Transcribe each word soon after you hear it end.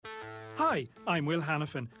Hi, I'm Will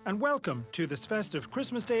Hanafin, and welcome to this festive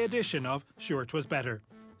Christmas Day edition of Sure 'Twas Better.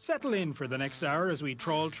 Settle in for the next hour as we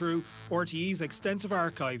trawl through RTE's extensive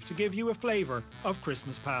archive to give you a flavour of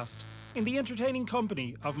Christmas past. In the entertaining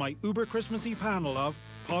company of my uber Christmassy panel of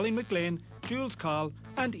Pauline McGlynn, Jules Call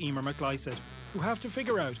and Emer McLysaght, who have to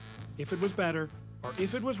figure out if it was better or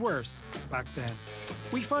if it was worse back then.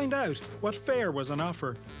 We find out what fare was on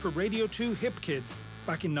offer for Radio 2 hip kids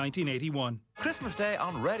back in 1981. Christmas Day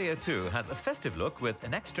on Radio 2 has a festive look with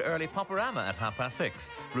an extra early Poporama at 6:30.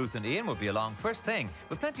 Ruth and Ian will be along first thing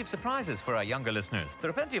with plenty of surprises for our younger listeners. There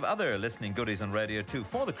are plenty of other listening goodies on Radio 2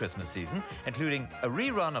 for the Christmas season, including a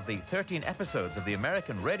rerun of the 13 episodes of the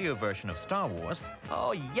American radio version of Star Wars.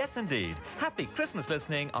 Oh yes indeed. Happy Christmas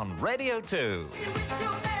listening on Radio 2.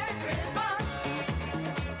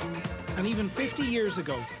 And even 50 years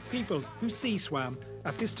ago, people who sea swam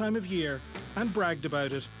at this time of year and bragged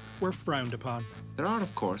about it were frowned upon. There are,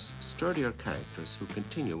 of course, sturdier characters who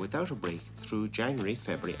continue without a break through January,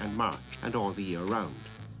 February and March and all the year round.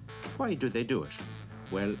 Why do they do it?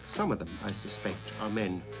 Well, some of them, I suspect, are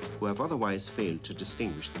men who have otherwise failed to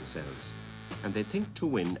distinguish themselves, and they think to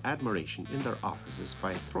win admiration in their offices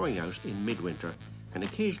by throwing out in midwinter an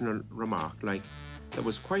occasional remark like, "There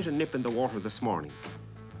was quite a nip in the water this morning,"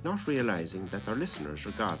 not realising that their listeners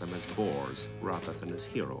regard them as bores rather than as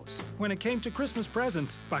heroes. When it came to Christmas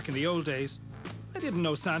presents back in the old days, I didn't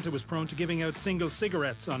know Santa was prone to giving out single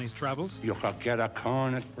cigarettes on his travels. You could get a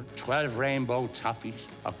cornet for 12 rainbow toffees,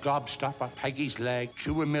 a gobstopper, Peggy's leg,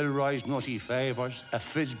 2 Milroy's nutty favours, a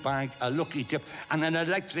fizz bag, a lucky dip, and an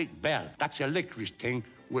electric bell. That's a licorice thing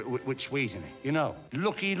with sweet in it, you know.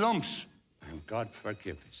 Lucky lumps. And God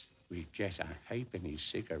forgive us, we get a halfpenny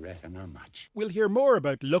cigarette and a match. We'll hear more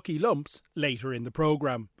about Lucky Lumps later in the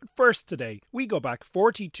programme. But first today, we go back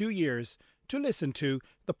 42 years to listen to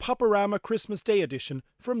the Poporama Christmas Day edition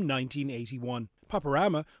from 1981.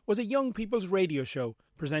 Poporama was a young people's radio show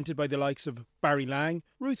presented by the likes of Barry Lang,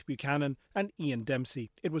 Ruth Buchanan and Ian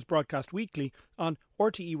Dempsey. It was broadcast weekly on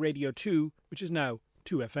RTE Radio 2, which is now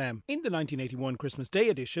 2FM. In the 1981 Christmas Day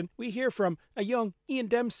edition, we hear from a young Ian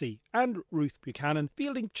Dempsey and Ruth Buchanan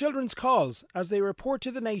fielding children's calls as they report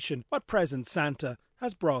to the nation what presents Santa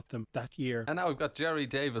has brought them that year. And now we've got Jerry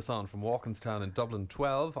Davis on from Walkinstown in Dublin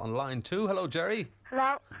 12 on line 2. Hello, Jerry.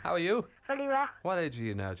 Hello. How are you? Very well. What age are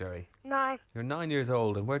you now, Jerry? 9. You're 9 years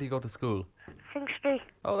old, and where do you go to school? Sing Street.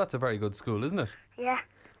 Oh, that's a very good school, isn't it? Yeah.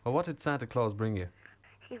 Well, what did Santa Claus bring you?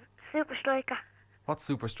 He's Super Striker. What's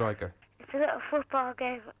Super Striker? It's a little football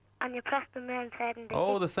game, and you press the man's head and...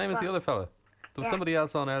 Oh, the same as the other fella. There was somebody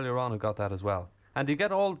else on earlier on who got that as well. And you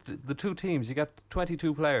get all the 2 teams, you get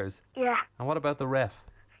 22 players. Yeah. And what about the ref?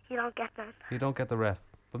 You don't get that. You don't get the ref.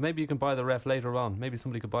 But maybe you can buy the ref later on. Maybe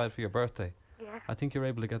somebody could buy it for your birthday. Yeah. I think you're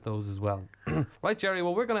able to get those as well. Right, Jerry,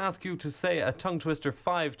 well, we're going to ask you to say a tongue twister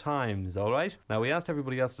 5 times, all right? Now, we asked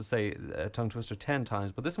everybody else to say a tongue twister 10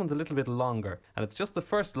 times, but this one's a little bit longer. And it's just the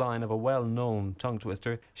first line of a well-known tongue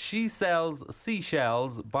twister. She sells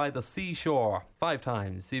seashells by the seashore. 5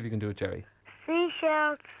 times. See if you can do it, Jerry.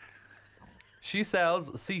 Seashells. She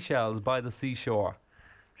sells seashells by the seashore.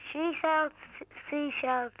 She sells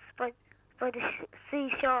seashells by the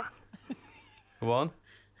seashore. Go on.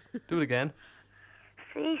 Do it again.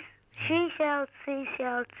 She sells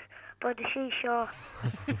seashells by the seashore.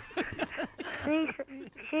 She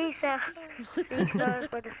sells seashells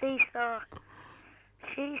by the seashore.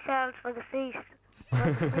 She sells for the seashore.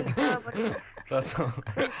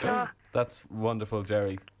 That's wonderful,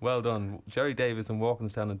 Jerry. Well done. Jerry Davis in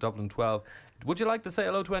Walkinstown in Dublin 12. Would you like to say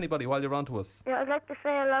hello to anybody while you're on to us? Yeah, I'd like to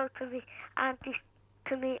say hello to me auntie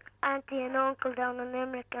and uncle down in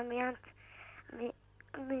Limerick, and me aunt, me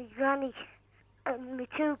granny, and me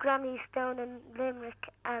 2 grannies down in Limerick,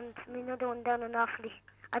 and me another one down in Offaly.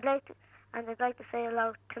 I'd like to say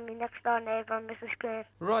hello to me next door neighbour, Mrs. Green.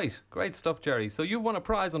 Right, great stuff, Jerry. So you've won a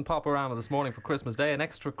prize on Poporama this morning for Christmas Day, an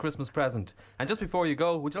extra Christmas present. And just before you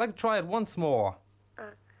go, would you like to try it once more?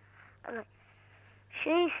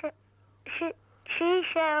 She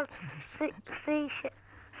sells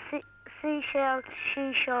seashells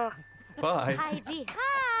seashore. Bye. Hi.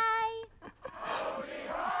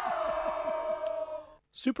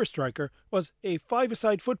 Super Striker was a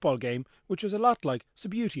 5-a-side football game which was a lot like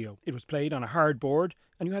Subutio. It was played on a hard board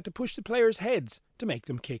and you had to push the players' heads to make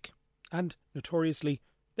them kick. And, notoriously,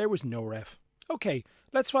 there was no ref. OK,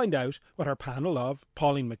 let's find out what our panel of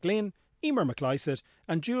Pauline McGlynn, Emer McLysaght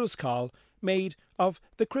and Jules Call made of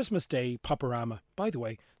the Christmas Day Poporama. By the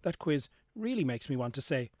way, that quiz really makes me want to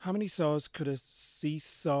say, how many saws could a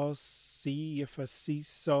seesaw see if a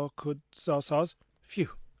seesaw could saw saws? Phew,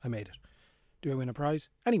 I made it. Do I win a prize?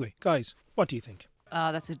 Anyway, guys, what do you think?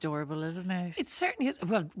 Oh, that's adorable, isn't it? It certainly is.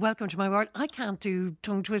 Well, welcome to my world. I can't do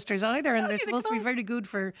tongue twisters either, and they're supposed to be very good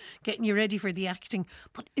for getting you ready for the acting.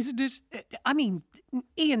 But isn't it? I mean,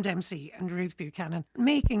 Ian Dempsey and Ruth Buchanan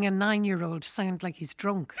making a 9-year-old sound like he's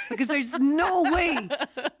drunk, because there's no way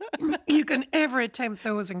you can ever attempt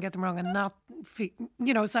those and get them wrong and not,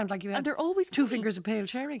 sound like you have. And they're always two funny. fingers of pale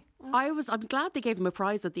cherry. I'm glad they gave him a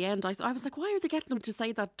prize at the end. I was like, why are they getting him to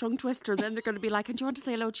say that tongue twister? Then they're going to be like, and do you want to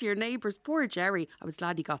say hello to your neighbours? Poor Jerry. I was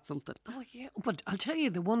glad he got something. Oh yeah, but I'll tell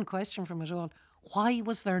you the one question from it all: why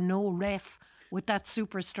was there no ref with that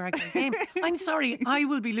Super Striker game? I'm sorry, I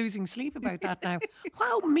will be losing sleep about that now.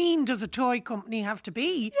 How mean does a toy company have to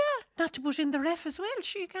be not to put in the ref as well?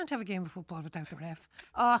 Sure, you can't have a game of football without the ref.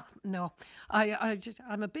 Oh no,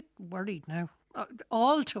 I'm a bit worried now.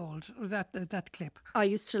 All told, that clip. I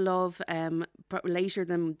used to love, but later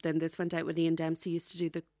than this went out with Ian Dempsey, used to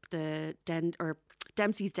do the Den or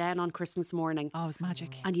Dempsey's Den on Christmas morning. Oh, it was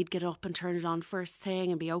magic. And you'd get up and turn it on first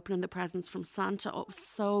thing and be opening the presents from Santa. Oh, it was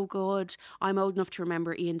so good. I'm old enough to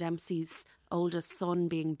remember Ian Dempsey's oldest son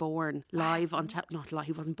being born live on not live,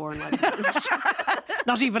 he wasn't born live.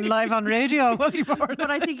 Not even live on radio, was he born? But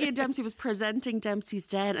I think Ian Dempsey was presenting Dempsey's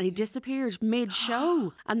Den and he disappeared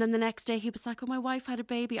mid-show. And then the next day he was like, oh, my wife had a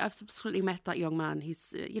baby. I've subsequently met that young man.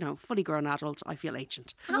 He's, fully grown adult. I feel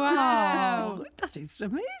ancient. Wow, that is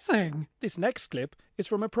amazing. This next clip is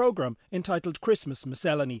from a programme entitled Christmas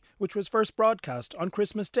Miscellany, which was first broadcast on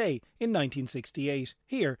Christmas Day in 1968.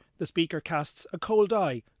 Here, the speaker casts a cold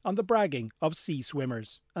eye on the bragging of sea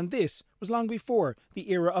swimmers. And this was long before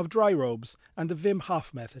the era of dry robes and the Wim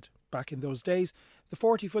Hof method. Back in those days, the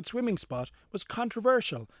 40-foot swimming spot was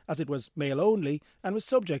controversial as it was male only and was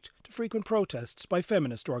subject to frequent protests by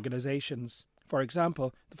feminist organisations. For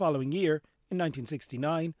example, the following year, in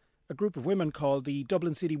 1969, a group of women called the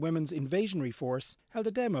Dublin City Women's Invasionary Force held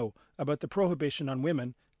a demo about the prohibition on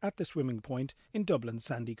women at the swimming point in Dublin's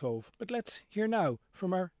Sandy Cove. But let's hear now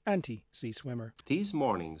from our anti-sea swimmer. These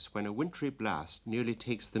mornings when a wintry blast nearly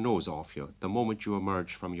takes the nose off you the moment you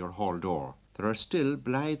emerge from your hall door, there are still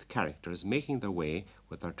blithe characters making their way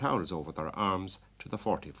with their towels over their arms to the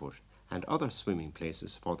 40-foot and other swimming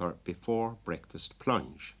places for their before-breakfast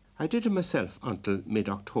plunge. I did it myself until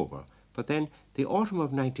mid-October, but then the autumn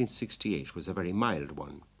of 1968 was a very mild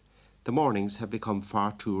one. The mornings have become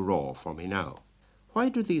far too raw for me now. Why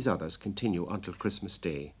do these others continue until Christmas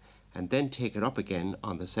Day and then take it up again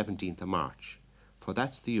on the 17th of March? For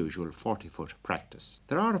that's the usual 40-foot practice.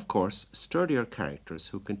 There are, of course, sturdier characters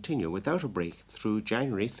who continue without a break through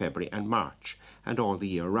January, February and March and all the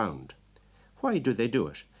year round. Why do they do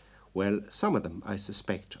it? Well, some of them, I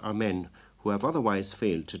suspect, are men who have otherwise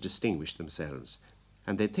failed to distinguish themselves,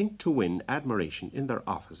 and they think to win admiration in their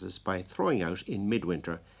offices by throwing out in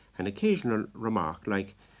midwinter an occasional remark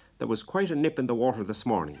like, "There was quite a nip in the water this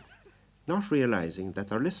morning," not realising that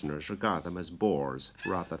their listeners regard them as bores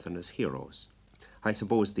rather than as heroes. I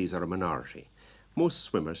suppose these are a minority. Most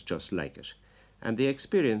swimmers just like it, and they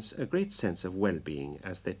experience a great sense of well-being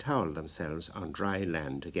as they towel themselves on dry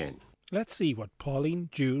land again. Let's see what Pauline,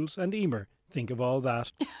 Jules and Emer think of all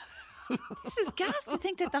that. This is gas to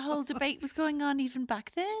think that the whole debate was going on even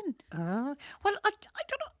back then. Well, I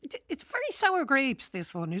don't know. It's very sour grapes,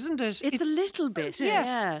 this one, isn't it? It's a little bit, Yes.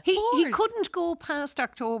 yeah. He couldn't go past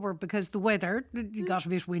October because the weather got a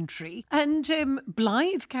bit wintry. And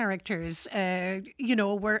Blythe characters,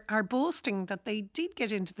 are boasting that they did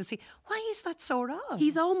get into the sea. Why is that so wrong?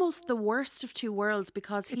 He's almost the worst of two worlds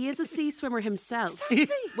because he is a sea swimmer himself.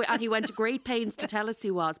 And he went to great pains to tell us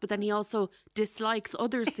he was, but then he also dislikes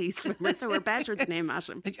other sea swimmers who are better than him at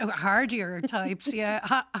him. Hardier types,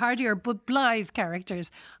 yeah. Hardier but Blythe characters.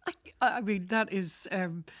 I mean, that is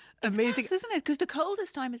amazing. It's isn't it? Because the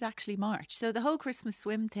coldest time is actually March. So the whole Christmas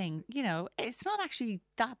swim thing, it's not actually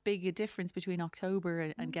that big a difference between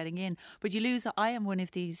October and getting in. But you lose. I am one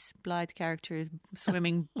of these Blythe characters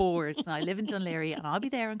swimming bores. And I live in Dunleary and I'll be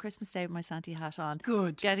there on Christmas Day with my Santa hat on.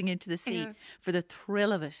 Good. Getting into the sea for the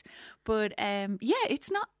thrill of it. But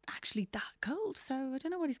it's not actually that cold, so I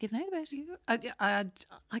don't know what he's giving out about.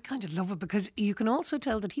 I kind of love it because you can also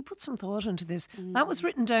tell that he put some thought into this. That was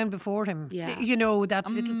written down before him. Yeah.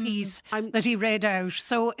 That little piece that he read out.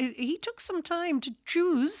 So he took some time to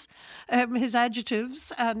choose his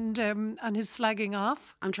adjectives and his slagging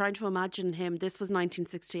off. I'm trying to imagine him. This was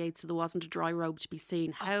 1968, so there wasn't a dry robe to be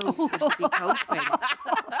seen. How would he be coping?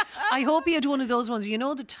 I hope he had one of those ones,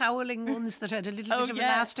 the toweling ones that had a little bit of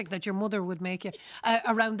elastic that your mother would make you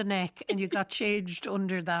around the neck, and you got changed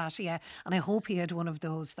under that, And I hope he had one of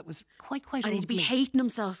those that was quite And he'd be hating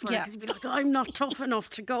himself for it because he'd be like, I'm not tough enough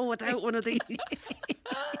to go without one of these.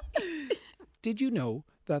 Did you know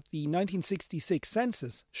that the 1966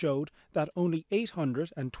 census showed that only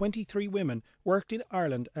 823 women worked in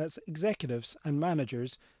Ireland as executives and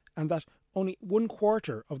managers, and that only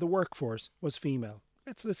 1/4 of the workforce was female.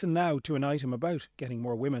 Let's listen now to an item about getting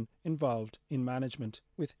more women involved in management,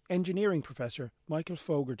 with engineering professor Michael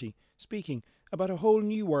Fogarty speaking about a whole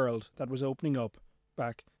new world that was opening up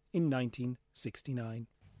back in 1969.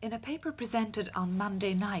 In a paper presented on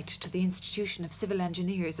Monday night to the Institution of Civil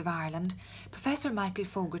Engineers of Ireland, Professor Michael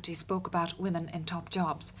Fogarty spoke about women in top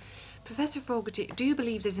jobs. Professor Fogarty, do you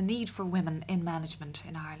believe there's a need for women in management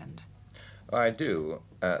in Ireland? I do.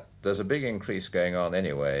 There's a big increase going on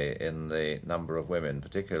anyway in the number of women,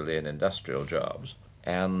 particularly in industrial jobs.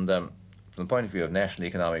 And from the point of view of national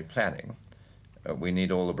economic planning, we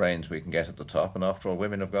need all the brains we can get at the top, and after all,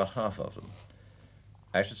 women have got half of them.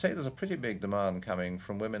 I should say there's a pretty big demand coming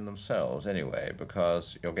from women themselves anyway,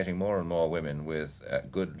 because you're getting more and more women with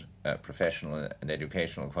good professional and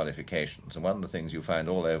educational qualifications. And one of the things you find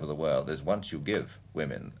all over the world is once you give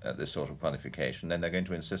women this sort of qualification, then they're going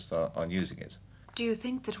to insist on using it. Do you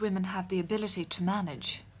think that women have the ability to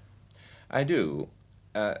manage? I do.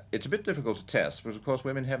 It's a bit difficult to test, because of course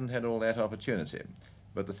women haven't had all that opportunity.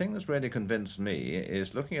 But the thing that's really convinced me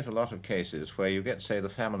is looking at a lot of cases where you get, say, the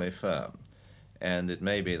family firm, and it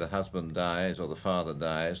may be the husband dies or the father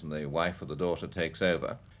dies and the wife or the daughter takes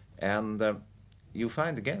over. And you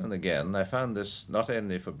find again and again, I found this not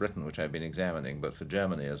only for Britain, which I've been examining, but for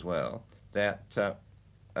Germany as well, that the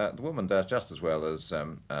woman does just as well as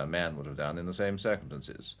a man would have done in the same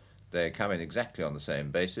circumstances. They come in exactly on the same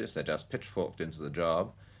basis, they're just pitchforked into the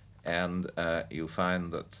job, and you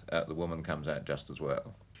find that the woman comes out just as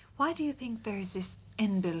well. Why do you think there's this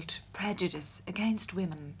inbuilt prejudice against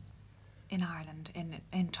women in Ireland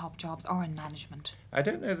in top jobs or in management? I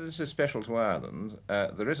don't know that this is special to Ireland.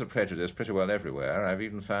 There is a prejudice pretty well everywhere. I've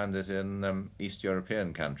even found it in East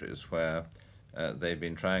European countries where they've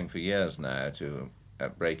been trying for years now to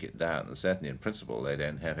break it down, and certainly in principle they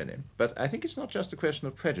don't have any. But I think it's not just a question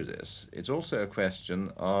of prejudice, it's also a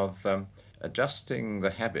question of adjusting the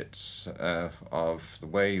habits of the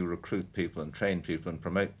way you recruit people and train people and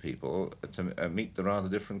promote people to meet the rather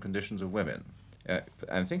different conditions of women.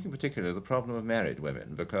 I'm thinking particularly of the problem of married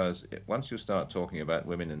women, because once you start talking about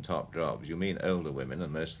women in top jobs, you mean older women,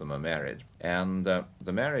 and most of them are married. And the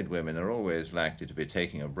married women are always likely to be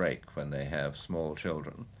taking a break when they have small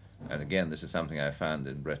children. And again, this is something I found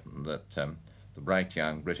in Britain, that the bright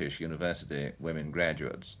young British university women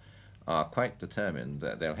graduates are quite determined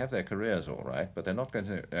that they'll have their careers all right, but they're not going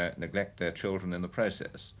to neglect their children in the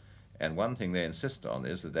process. And one thing they insist on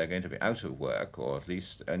is that they're going to be out of work, or at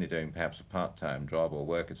least only doing perhaps a part-time job or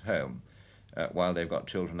work at home, while they've got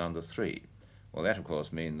children under 3. Well, that of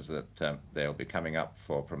course means that they'll be coming up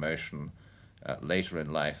for promotion later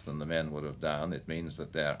in life than the men would have done. It means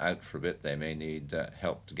that they're out for a bit, they may need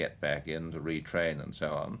help to get back in, to retrain and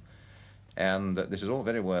so on. And this is all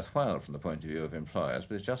very worthwhile from the point of view of employers,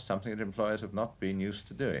 but it's just something that employers have not been used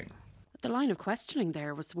to doing. The line of questioning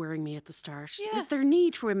there was worrying me at the start. Yeah. Is there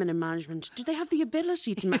need for women in management? Do they have the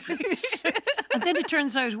ability to manage? And then it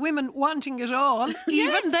turns out women wanting it all,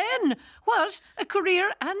 even then. What? A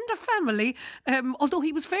career and a family. Although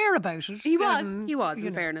he was fair about it. He was,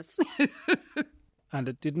 in fairness. And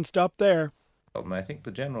it didn't stop there. And I think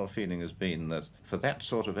the general feeling has been that for that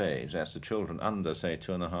sort of age, that's the children under, say,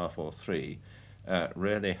 2.5 or 3,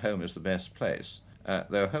 really home is the best place.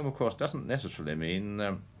 Though home, of course, doesn't necessarily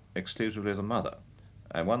mean exclusively the mother.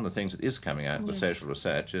 And one of the things that is coming out in the social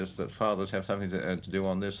research is that fathers have something to do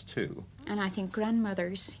on this too. And I think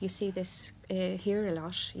grandmothers, you see this here a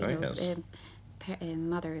lot. You know, yes.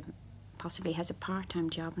 Mother possibly has a part-time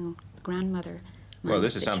job, and grandmother. Well,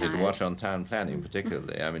 this is something child. to watch on town planning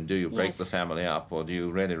particularly. I mean, do you break the Yes. family up, or do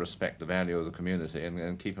you really respect the value of the community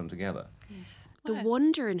and keep them together? Yes. The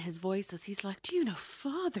wonder in his voice as he's like, do you know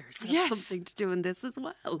fathers have something to do in this as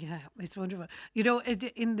well? Yeah, it's wonderful. You know,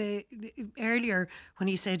 in the earlier when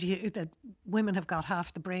he said that women have got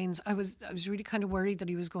half the brains, I was really kind of worried that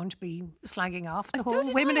he was going to be slagging off the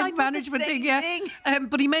whole women in management thing. Yeah,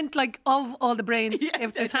 but he meant like of all the brains,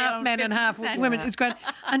 if there's half men and half women, it's grand.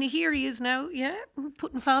 And here he is now,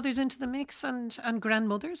 putting fathers into the mix and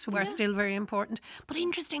grandmothers who are still very important. But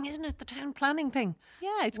interesting, isn't it, the town planning thing?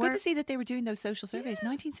 Yeah, it's good to see that they were doing those social surveys,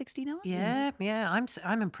 1969. Yeah,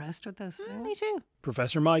 I'm impressed with this. Me too.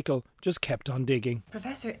 Professor Michael just kept on digging.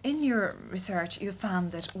 Professor, in your research you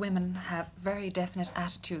found that women have very definite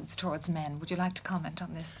attitudes towards men. Would you like to comment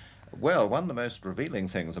on this? Well, one of the most revealing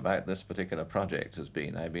things about this particular project has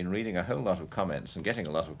been I've been reading a whole lot of comments and getting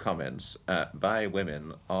a lot of comments by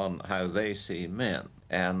women on how they see men.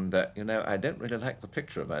 And, I don't really like the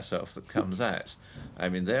picture of myself that comes out. I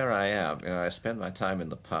mean, there I am. I spend my time in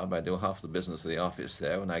the pub. I do half the business of the office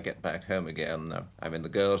there. When I get back home again, the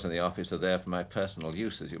girls in the office are there for my personal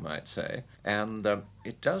use, as you might say. And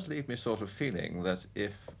it does leave me sort of feeling that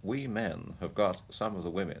if we men have got some of the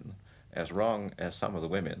women as wrong as some of the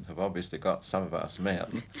women have obviously got some of us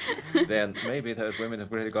men, then maybe those women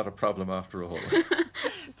have really got a problem after all.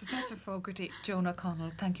 Professor Fogarty, Joan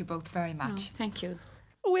O'Connell, thank you both very much. Thank you.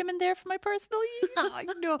 Women there for my personal use. I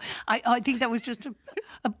know. I think that was just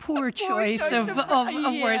a poor choice of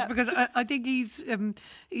words, because I think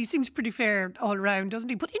he seems pretty fair all around, doesn't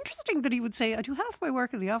he? But interesting that he would say, I do half my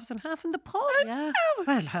work in the office and half in the pub. Yeah.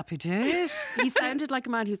 Well, happy days. He sounded like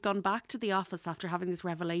a man who's gone back to the office after having this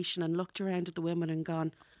revelation and looked around at the women and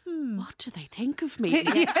gone, what do they think of me?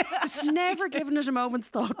 Yes. Never given it a moment's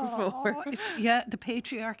thought before. Yeah, the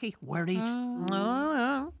patriarchy. Worried.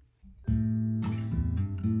 Oh.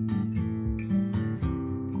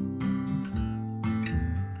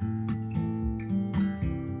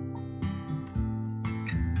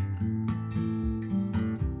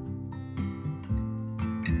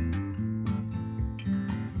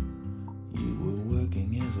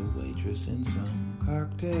 In some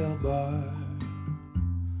cocktail bar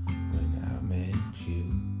when I met you,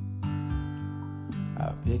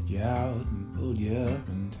 I picked you out and pulled you up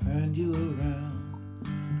and turned you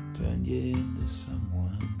around, turned you into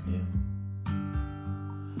someone new.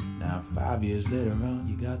 Now 5 years later on,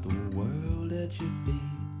 you got the world at your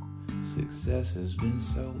feet. Success has been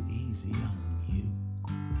so easy on you,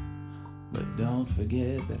 but don't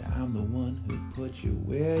forget that I'm the one who put you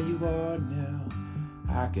where you are now.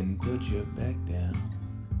 I can put you back down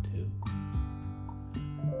too.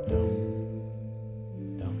 Don't you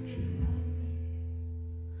want me?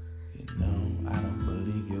 You know I don't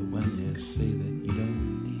believe you when you say that you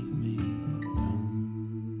don't need me.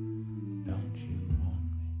 Don't you want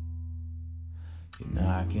me? You know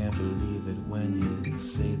I can't believe it when you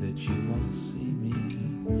say that you won't see me.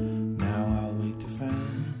 Now I'll wait to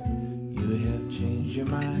find you have changed your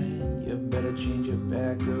mind. You better change it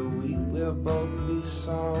back or we will both be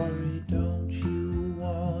sorry. Don't you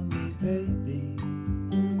want me, baby?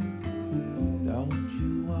 Don't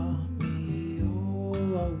you want me? Oh.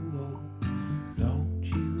 Don't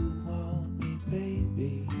you want me,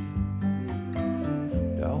 baby?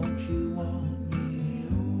 Don't you want me?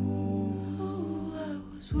 Oh, I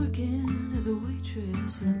was working as a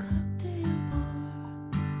waitress in a cocktail bar.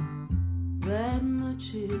 That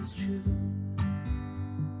much is true.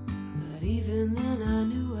 Even then I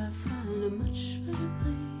knew I'd find a much better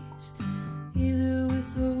place, either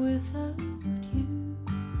with or without you.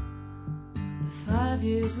 The 5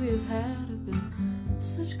 years we've had have been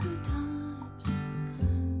such good times.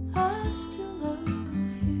 I still love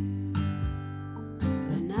you,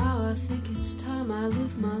 but now I think it's time I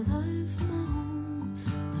live my life on my own.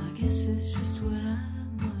 I guess it's just what I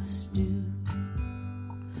must do.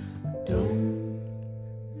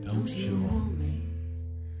 Don't you want me?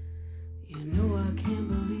 You know I can't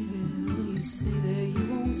believe it when you say that you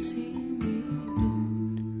won't see me.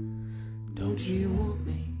 Don't you want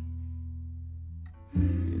me?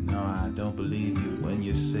 You know I don't believe you when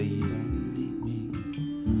you say you don't need me.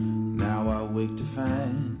 Now I wake to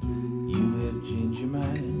find you have changed your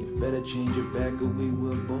mind. You better change it back or we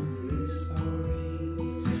will both be sorry.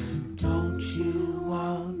 Don't you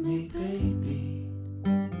want me, baby?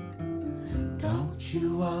 Don't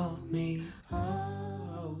you want me?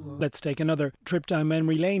 Let's take another trip down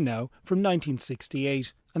memory lane now from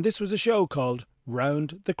 1968, and this was a show called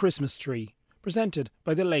Round the Christmas Tree, presented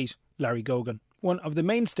by the late Larry Gogan. One of the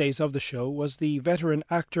mainstays of the show was the veteran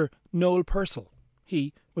actor Noel Purcell.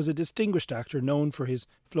 He was a distinguished actor known for his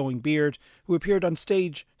flowing beard, who appeared on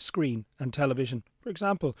stage, screen and television. For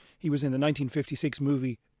example, he was in the 1956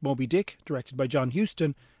 movie Moby Dick, directed by John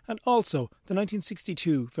Huston, and also the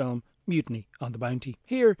 1962 film Mutiny on the Bounty.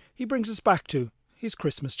 Here he brings us back to his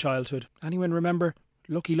Christmas childhood. Anyone remember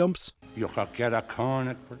Lucky Lumps? You could get a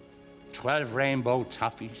cornet for 12 rainbow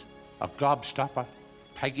toffees, a gobstopper,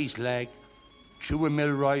 Peggy's leg, 2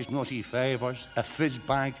 Milroy's nutty favours, a fizz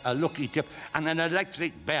bag, a lucky dip, and an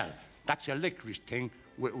electric bell. That's a licorice thing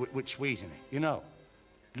with sweet in it, you know.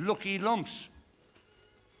 Lucky Lumps.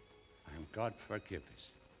 And God forgive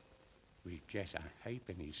us, we get a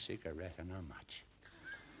halfpenny cigarette and a match.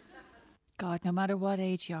 God, no matter what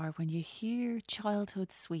age you are, when you hear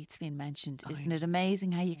childhood sweets being mentioned, isn't it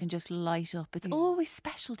amazing how you can just light up? It's always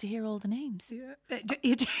special to hear all the names. Yeah,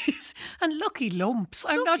 it is. And Lucky Lumps.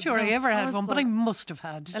 I'm not sure I ever had one, but I must have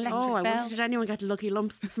had. I wonder, did anyone get Lucky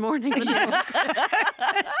Lumps this morning?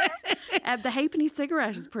 The halfpenny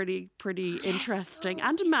cigarette is pretty interesting,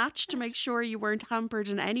 and a match to make sure you weren't hampered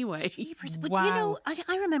in any way. But you know,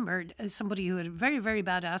 I remember somebody who had very, very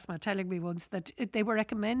bad asthma telling me once that they were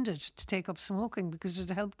recommended to take up smoking because it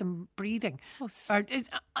helped them breathing.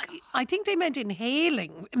 I think they meant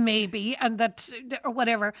inhaling, maybe, and that or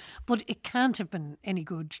whatever. But it can't have been any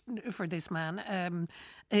good for this man.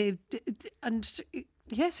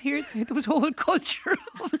 Yes, here there was a whole culture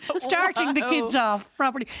of starting the kids off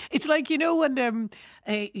properly. It's like, you know, when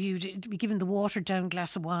you'd be given the watered down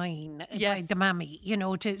glass of wine by the mammy, you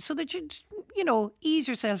know, so that you'd, you know, ease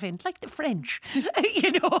yourself in, like the French,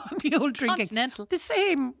 you know, the old drinking. Continental. The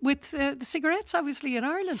same with the cigarettes, obviously, in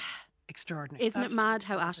Ireland. Extraordinary. Isn't it mad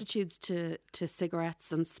how attitudes to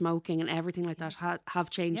cigarettes and smoking and everything like that have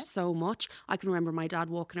changed so much? I can remember my dad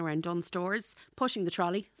walking around Dunn stores, pushing the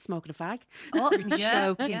trolley, smoking a fag. Oh,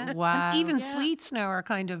 yeah. Wow. And even sweets now are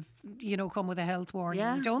kind of, you know, come with a health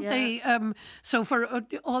warning, don't they? So for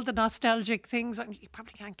all the nostalgic things, you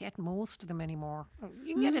probably can't get most of them anymore.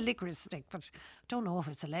 You can get a licorice stick, but I don't know if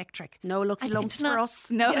it's electric. No Lucky Lumps for us.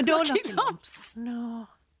 No, no Lucky Lumps. No.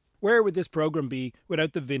 Where would this programme be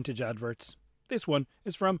without the vintage adverts? This one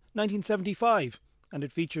is from 1975 and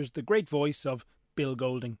it features the great voice of Bill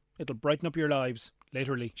Golding. It'll brighten up your lives,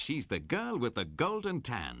 literally. She's the girl with the golden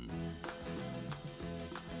tan.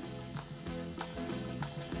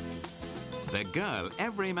 The girl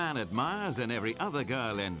every man admires and every other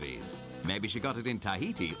girl envies. Maybe she got it in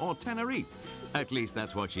Tahiti or Tenerife. At least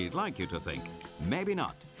that's what she'd like you to think. Maybe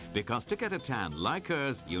not. Because to get a tan like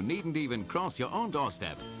hers, you needn't even cross your own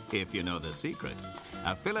doorstep, if you know the secret.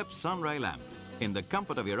 A Philips Sunray lamp. In the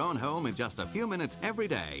comfort of your own home in just a few minutes every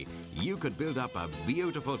day, you could build up a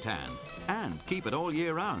beautiful tan and keep it all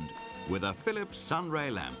year round with a Philips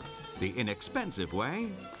Sunray lamp. The inexpensive way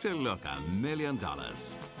to look $1 million.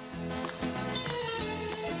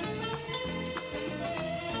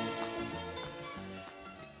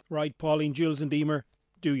 Right, Pauline, Jules and Deemer,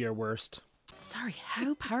 do your worst. Sorry,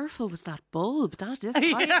 how powerful was that bulb?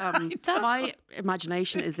 My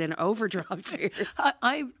imagination is in overdrive here.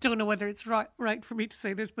 I don't know whether it's right for me to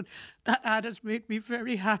say this, but that ad has made me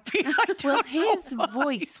very happy. Well, his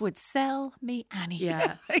voice would sell me anything.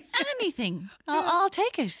 Yeah. Anything. I'll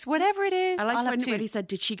take it. Whatever it is. I like when he said,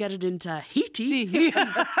 did she get it in Tahiti?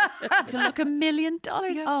 To look $1 million.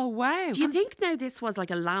 Yeah. Oh, wow. Do you think now this was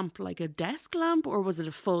like a lamp, like a desk lamp, or was it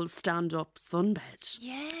a full stand-up sunbed?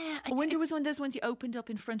 Yeah. I wonder it was one of those ones you opened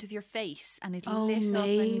up in front of your face and it lit up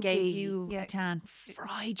and gave you a tan.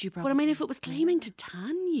 Fried you, probably. But I mean, if it was claiming to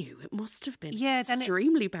tan you, it must have been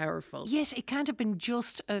extremely powerful. Yes, it can't have been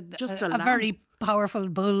just a lamp. very powerful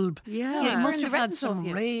bulb. Yeah, it must have had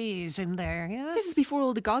some rays in there. Yeah. This is before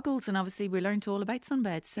all the goggles, and obviously we learned all about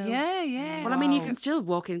sunbeds. So yeah. Well, I mean, you can still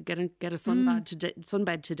walk in get a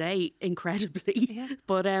sunbed today, incredibly. Yeah.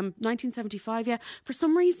 But 1975, for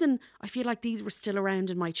some reason, I feel like these were still around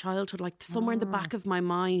in my childhood. Like somewhere in the back of my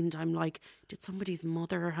mind, I'm like, did somebody's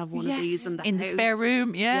mother have one of these in the house? The spare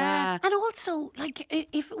room? Yeah. And also, like,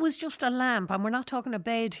 if it was just a lamp, and we're not talking a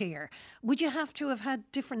bed here, would you have to have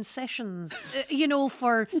had different sessions? You know,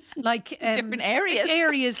 for like different areas.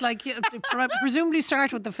 Areas like presumably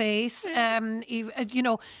start with the face. You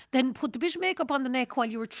know, then put the bit of makeup on the neck while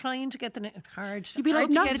you were trying to get the neck hard. You'd be like,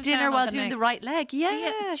 not the dinner while doing the right leg.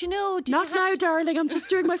 Yeah. You know, not now, darling. I'm just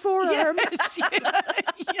doing my forearm.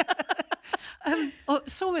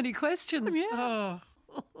 So many questions. Yeah.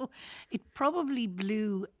 It probably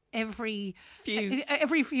blew every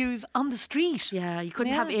fuse on the street. Yeah, you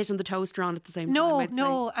couldn't have it and the toaster on at the same time.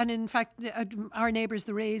 No. And in fact, our neighbours,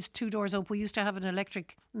 the Rays, 2 doors up, we used to have an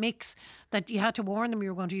electric mix that you had to warn them you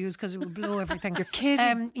were going to use because it would blow everything. You're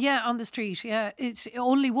kidding? On the street. Yeah, it's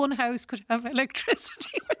only one house could have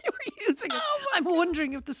electricity when you were using it. I'm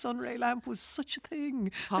wondering if the sunray lamp was such a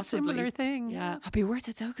thing, possibly. A similar thing. Yeah, it'd be worth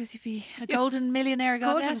it though because you'd be a golden millionaire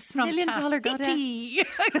goddess, $1 million goddess.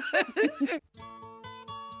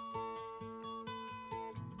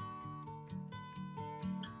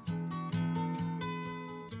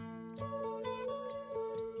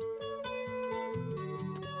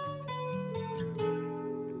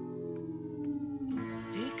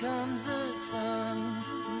 Comes the sun,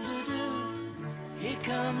 here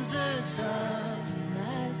comes the sun.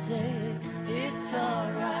 I say it's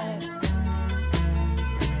alright.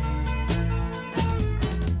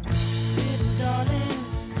 Little darling,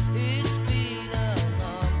 it's been a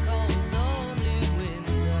long, cold,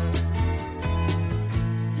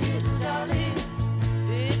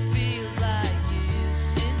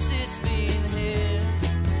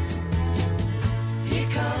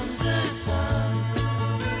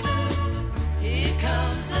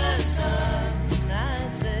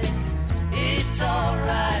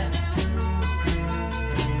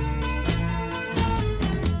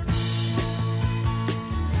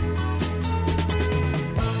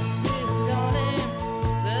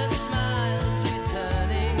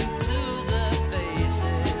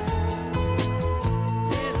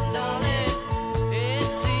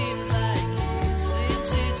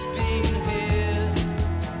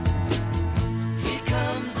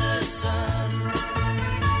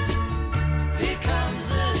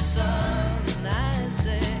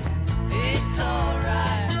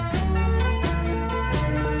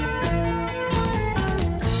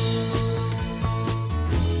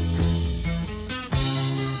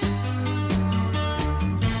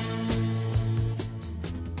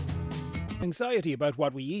 anxiety about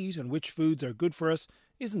what we eat and which foods are good for us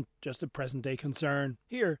isn't just a present-day concern.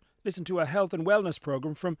 Here, listen to a health and wellness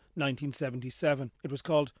programme from 1977. It was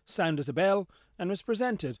called Sound as a Bell and was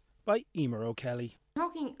presented by Emer O'Kelly.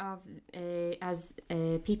 Talking of as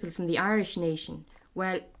people from the Irish nation,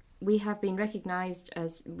 well, we have been recognised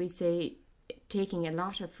as, we say, taking a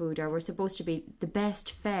lot of food, or we're supposed to be the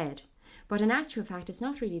best fed. But in actual fact, it's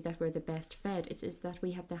not really that we're the best fed, it is that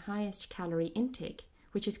we have the highest calorie intake,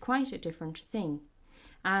 which is quite a different thing.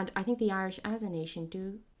 And I think the Irish as a nation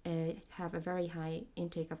do have a very high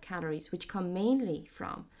intake of calories, which come mainly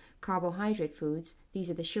from carbohydrate foods. These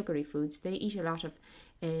are the sugary foods. They eat a lot of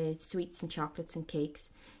sweets and chocolates and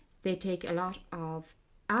cakes. They take a lot of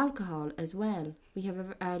alcohol as well. We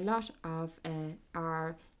have a lot of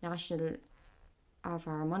our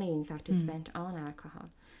money, in fact, is spent on alcohol.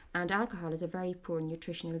 And alcohol is a very poor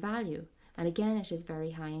nutritional value. And again, it is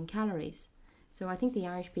very high in calories. So I think the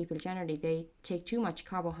Irish people generally, they take too much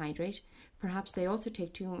carbohydrate. Perhaps they also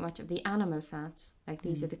take too much of the animal fats, like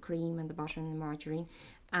these are the cream and the butter and the margarine.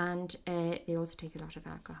 And they also take a lot of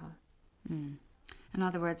alcohol. In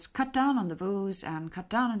other words, cut down on the booze and cut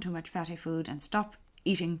down on too much fatty food and stop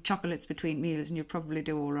eating chocolates between meals and you'll probably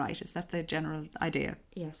do all right. Is that the general idea?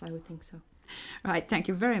 Yes, I would think so. Right, thank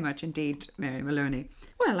you very much indeed, Mary Maloney.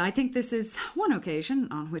 Well, I think this is one occasion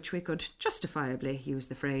on which we could justifiably use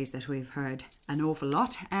the phrase that we've heard an awful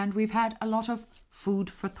lot, and we've had a lot of food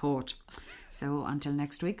for thought. So until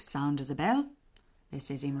next week, sound as a bell.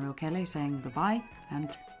 This is Emer O'Kelly saying goodbye and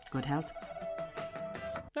good health.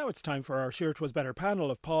 Now it's time for our Sure 'Twas Better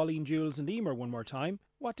panel of Pauline, Jules and Emer one more time.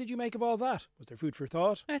 What did you make of all that? Was there food for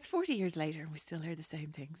thought? No, it's 40 years later and we still hear the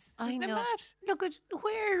same things. I Isn't it know. mad? Look at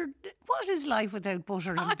what is life without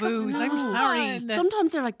butter and booze? I'm sorry.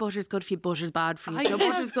 Sometimes they're like, butter's good for you, butter's bad for you. No,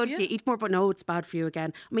 butter's good for you, eat more, but no, it's bad for you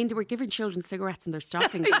again. I mean, they were giving children cigarettes in their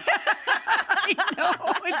stockings. I know,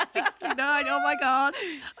 it's 69, oh my God.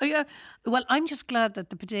 Oh, yeah. Well, I'm just glad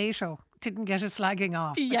that the potato didn't get a slagging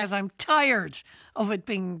off because I'm tired of it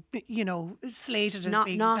being, slated as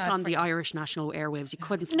being not bad on for the you. Irish national airwaves. You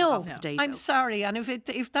couldn't slag No, off a potato. I'm sorry. And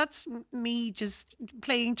if that's me just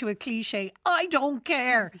playing to a cliche, I don't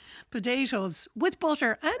care. Potatoes with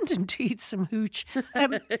butter and indeed some hooch.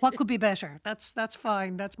 What could be better? That's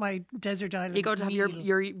fine. That's my desert island You're going to have meal.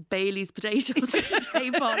 your Bailey's potatoes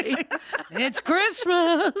today, Polly. It's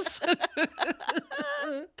Christmas.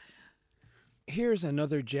 Here's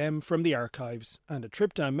another gem from the archives and a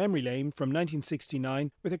trip down memory lane from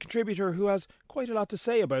 1969 with a contributor who has quite a lot to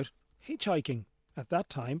say about hitchhiking. At that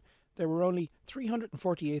time, there were only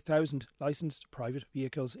 348,000 licensed private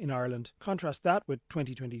vehicles in Ireland. Contrast that with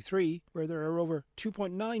 2023, where there are over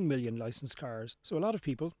 2.9 million licensed cars. So a lot of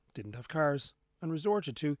people didn't have cars and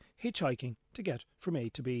resorted to hitchhiking to get from A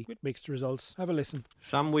to B, with mixed results. Have a listen.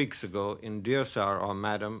 Some weeks ago, in Dear Sir or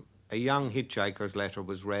Madam, a young hitchhiker's letter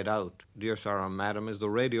was read out. Dear Sir or Madam is the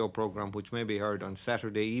radio programme which may be heard on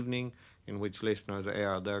Saturday evening, in which listeners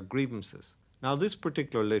air their grievances. Now, this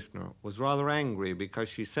particular listener was rather angry because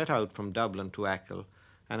she set out from Dublin to Achill,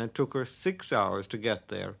 and it took her 6 hours to get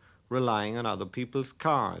there, relying on other people's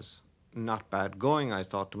cars. Not bad going, I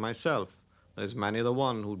thought to myself. There's many the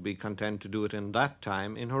one who'd be content to do it in that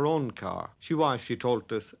time in her own car. She was, she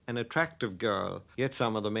told us, an attractive girl, yet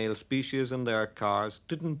some of the male species in their cars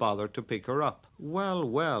didn't bother to pick her up. Well,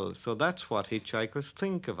 well, so that's what hitchhikers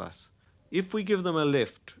think of us. If we give them a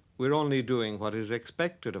lift, we're only doing what is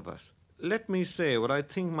expected of us. Let me say what I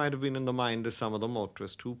think might have been in the mind of some of the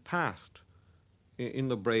motorists who passed. In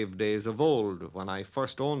the brave days of old, when I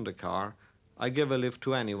first owned a car, I gave a lift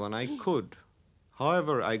to anyone I could.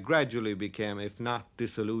 However, I gradually became, if not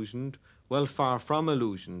disillusioned, well far from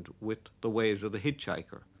illusioned with the ways of the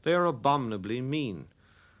hitchhiker. They are abominably mean.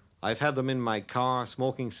 I've had them in my car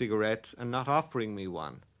smoking cigarettes and not offering me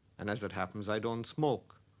one, and as it happens, I don't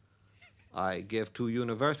smoke. I gave 2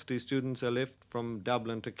 university students a lift from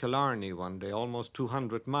Dublin to Killarney one day, almost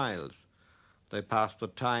 200 miles. They passed the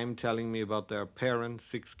time telling me about their parents'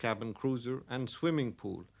 6-cabin cruiser and swimming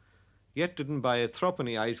pool, yet didn't buy a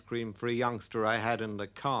threepenny ice cream for a youngster I had in the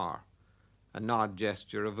car. A nod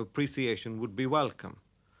gesture of appreciation would be welcome.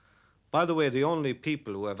 By the way, the only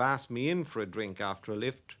people who have asked me in for a drink after a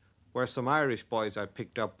lift were some Irish boys I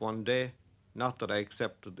picked up one day. Not that I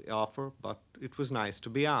accepted the offer, but it was nice to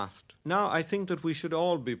be asked. Now, I think that we should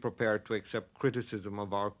all be prepared to accept criticism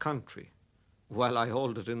of our country. Well, I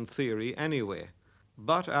hold it in theory anyway.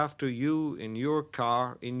 But after you, in your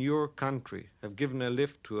car, in your country, have given a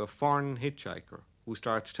lift to a foreign hitchhiker who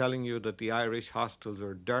starts telling you that the Irish hostels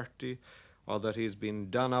are dirty, or that he's been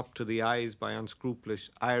done up to the eyes by unscrupulous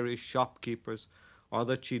Irish shopkeepers, or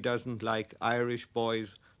that she doesn't like Irish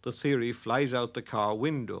boys, the theory flies out the car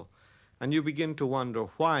window, and you begin to wonder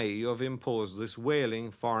why you have imposed this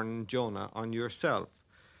wailing foreign Jonah on yourself.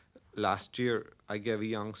 Last year, I gave a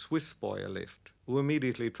young Swiss boy a lift, who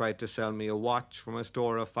immediately tried to sell me a watch from a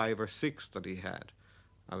store of 5 or 6 that he had.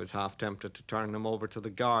 I was half tempted to turn him over to the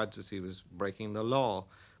guards as he was breaking the law,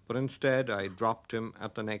 but instead I dropped him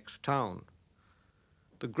at the next town.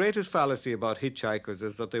 The greatest fallacy about hitchhikers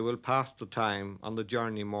is that they will pass the time on the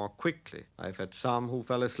journey more quickly. I've had some who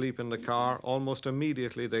fell asleep in the car almost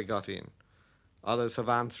immediately they got in. Others have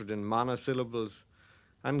answered in monosyllables,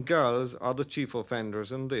 and girls are the chief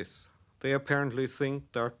offenders in this. They apparently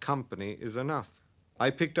think their company is enough.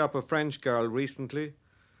 I picked up a French girl recently,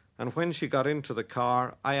 and when she got into the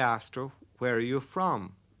car, I asked her, "Where are you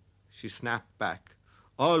from?" She snapped back,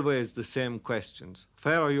 "Always the same questions.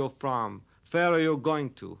 Where are you from? Where are you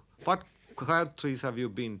going to? What countries have you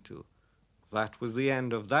been to?" That was the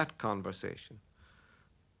end of that conversation.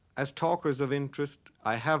 As talkers of interest,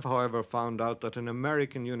 I have, however, found out that an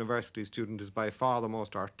American university student is by far the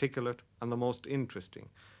most articulate and the most interesting.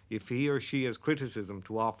 If he or she has criticism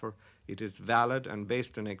to offer, it is valid and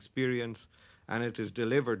based on experience, and it is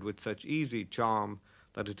delivered with such easy charm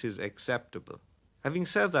that it is acceptable. Having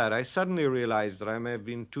said that, I suddenly realized that I may have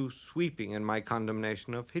been too sweeping in my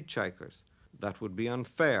condemnation of hitchhikers. That would be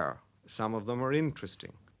unfair. Some of them are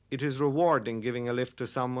interesting. It is rewarding giving a lift to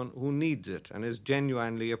someone who needs it and is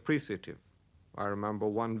genuinely appreciative. I remember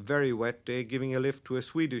one very wet day giving a lift to a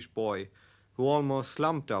Swedish boy who almost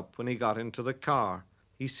slumped up when he got into the car.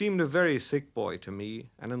 He seemed a very sick boy to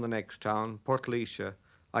me, and in the next town, Portlaoise,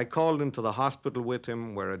 I called into the hospital with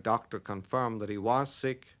him, where a doctor confirmed that he was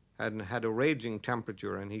sick and had a raging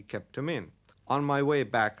temperature, and he kept him in. On my way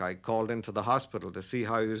back, I called into the hospital to see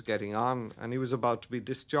how he was getting on, and he was about to be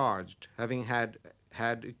discharged, having had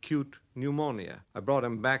acute pneumonia. I brought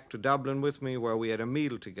him back to Dublin with me, where we had a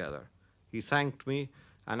meal together. He thanked me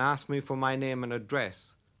and asked me for my name and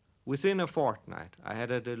address. Within a fortnight, I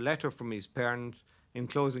had a letter from his parents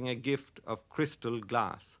enclosing a gift of crystal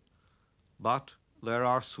glass. But there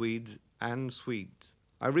are Swedes and Swedes.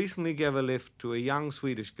 I recently gave a lift to a young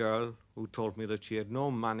Swedish girl who told me that she had no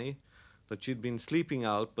money, that she'd been sleeping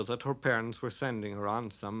out, but that her parents were sending her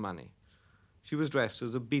on some money. She was dressed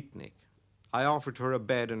as a beatnik. I offered her a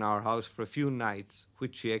bed in our house for a few nights,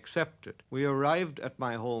 which she accepted. We arrived at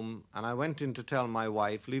my home, and I went in to tell my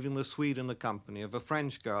wife, leaving the Swede in the company of a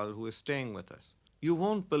French girl who was staying with us. You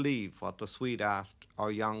won't believe what the Swede asked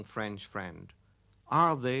our young French friend.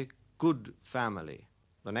 Are they good family?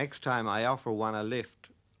 The next time I offer one a lift,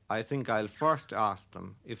 I think I'll first ask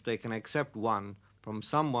them if they can accept one from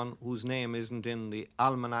someone whose name isn't in the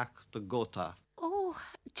Almanach de Gotha. Oh,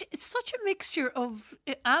 it's such a mixture of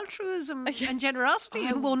altruism and generosity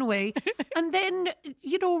in one way, and then,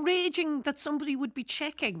 raging that somebody would be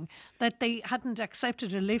checking that they hadn't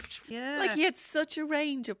accepted a lift. Yeah. Like, he had such a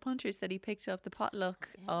range of punters that he picked up the potluck.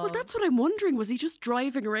 Well, that's what I'm wondering. Was he just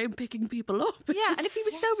driving around picking people up? Yeah, and if he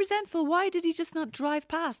was so resentful, why did he just not drive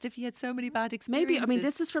past if he had so many bad experiences? Maybe,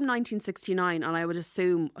 this is from 1969, and I would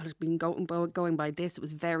assume, I've been going by this, it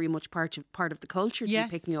was very much part of the culture to be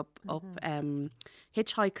picking up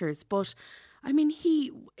hitchhikers. But I mean,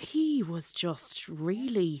 he was just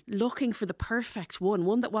really looking for the perfect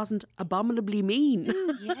one that wasn't abominably mean.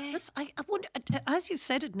 Yes, I wonder, as you've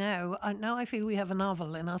said it now I feel we have a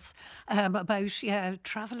novel in us about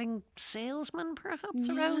travelling salesmen perhaps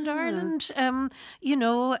around Ireland.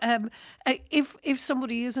 If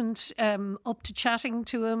somebody isn't up to chatting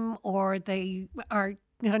to him, or they are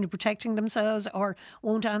kind of protecting themselves, or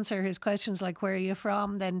won't answer his questions like, "Where are you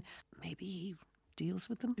from?" then maybe he deals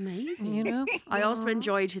with them. Maybe. I also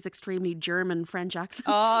enjoyed his extremely German French accent.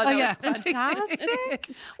 Oh, that was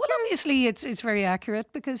fantastic. Well, obviously it's very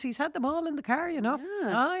accurate because he's had them all in the car, Yeah.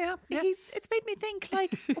 Oh, yeah. It's made me think,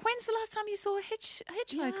 like, when's the last time you saw a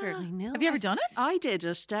hitchhiker? Yeah, I know. Have you ever done it? I did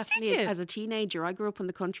it, definitely. Did you? As a teenager, I grew up in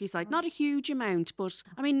the countryside. Not a huge amount, but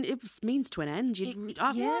I mean, it was means to an end. You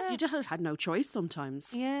just had no choice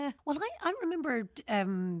sometimes. Yeah. Well, I remember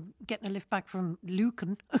getting a lift back from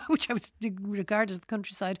Lucan, which I was regarded as the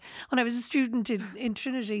countryside, when I was a student in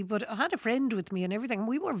Trinity. But I had a friend with me and everything.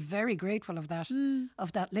 We were very grateful of that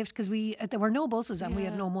lift, because there were no buses and we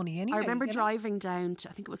had no money anyway. I remember driving down to,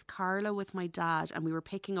 I think it was Carlow, with my dad, and we were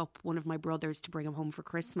picking up one of my brothers to bring him home for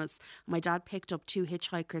Christmas. My dad picked up 2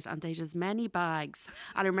 hitchhikers, and they had as many bags.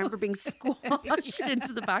 And I remember being squashed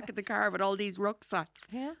into the back of the car with all these rucksacks.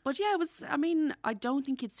 Yeah. But yeah, it was, I mean, I don't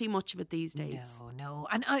think you'd see much of it these days. No.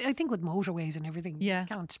 And I think with motorways and everything, you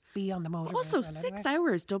can't be on the motorway. Also, anyway. 6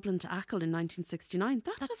 hours Dublin to Achill in 1969.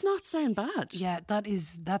 That does not sound bad. Yeah,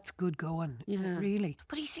 that's good going. Yeah. Really.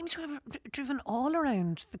 But he seems to have driven all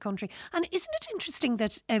around the country. And isn't it interesting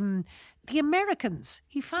that the Americans,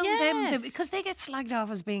 he found them, because they get slagged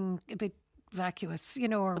off as being a bit vacuous,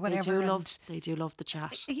 or But whatever. They do love the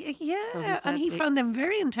chat. Yeah, and he found them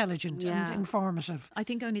very intelligent and informative. I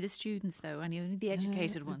think only the students, though, and only the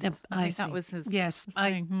educated ones. I think that see. was his. Yes, his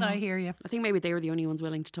I thing. hear you. I think maybe they were the only ones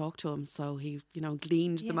willing to talk to him, so he,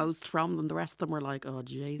 gleaned the most from them. The rest of them were like, oh,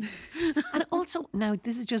 jeez. And also, now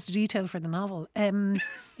this is just a detail for the novel.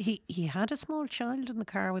 He had a small child in the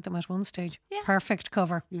car with him at one stage. Yeah. Perfect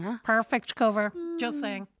cover. Yeah. Perfect cover. Just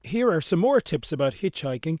saying. Here are some more tips about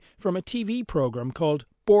hitchhiking from a TV programme called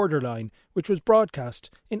Borderline, which was broadcast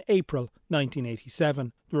in April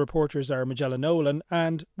 1987. The reporters are Magella Nolan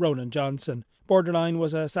and Ronan Johnson. Borderline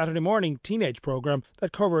was a Saturday morning teenage programme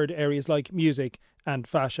that covered areas like music and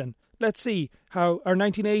fashion. Let's see how our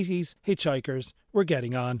 1980s hitchhikers were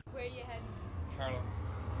getting on. Where are you heading? Carlow.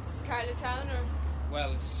 Is Carlow town or?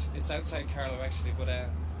 Well, it's outside Carlow actually, but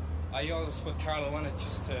I always put Carlow on it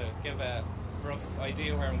just to give a rough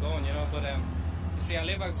idea where I'm going, But you see, I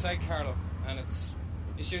live outside Carlow, and it's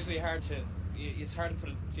usually hard to put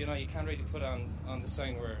it, you can't really put on the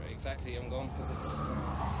sign where exactly I'm going, because it's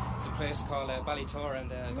a place called Ballytor,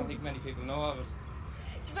 and I don't think many people know of it.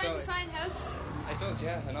 Do you find the sign helps? It does,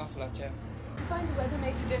 yeah, an awful lot, yeah. Do you find the weather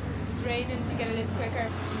makes a difference? If it's raining, do you get a lift quicker?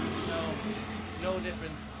 No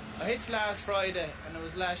difference. I hitched last Friday and it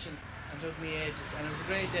was lashing and took me ages, and it was a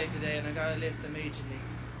great day today and I got a lift immediately.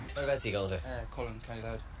 Whereabouts are you going to? Cullen, County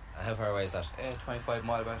Loud. How far away is that? 25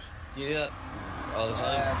 mile about. Do you do that all the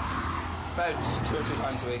time? About 2 or 3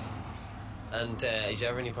 times a week. And did you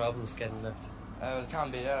ever any problems getting a lift? Well, it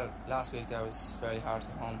can be. Last week there was very hard to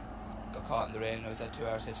get home. Got caught in the rain and I was at 2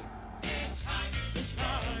 hours hitching.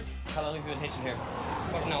 How long have you been hitching here?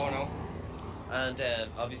 About an hour now. And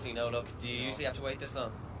obviously no luck. Do you usually have to wait this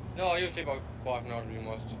long? No, usually about quarter of an hour to be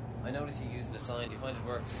most. I noticed you using a sign. Do you find it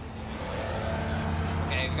works?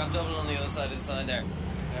 Okay, we've got Dublin on the other side of the sign there.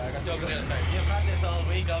 Yeah, I got Dublin on the other side. You've had this all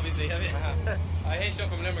week, obviously, have you? I hitched up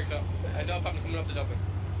from Limerick, so I no problem coming up to Dublin.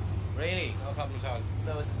 Really? No problem at all.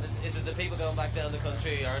 So is it the people going back down the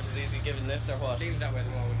country aren't as easy giving lifts or what? Seems that way at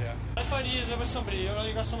the moment, yeah. I find it easier with somebody,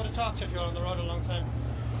 you got someone to talk to if you're on the road a long time.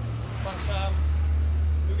 But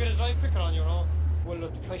you get a drive quicker on your own. Well,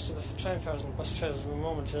 look, the price of the train fares and bus fares at the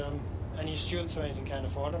moment, any students or anything can't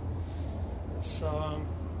afford them. So,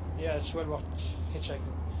 yeah, it's well worth hitchhiking.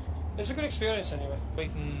 It's a good experience anyway.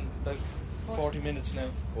 Waiting about 40 minutes now.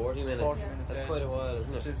 40 minutes? 40 minutes. That's quite a while,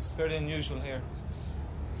 isn't it? It's very unusual here.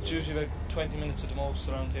 It's usually about 20 minutes at the most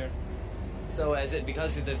around here. So is it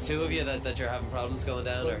because there's two of you that you're having problems going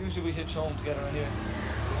down? Well, or? usually we hitch home together anyway.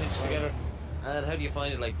 We hitch together. And how do you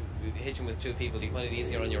find it, like, hitching with two people? Do you find it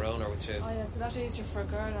easier on your own or with two? Oh yeah, it's a lot easier for a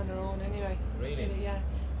girl on her own anyway. Really? Yeah.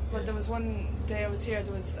 Well, there was one day I was here,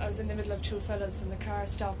 I was in the middle of two fellas and the car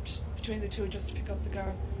stopped between the two just to pick up the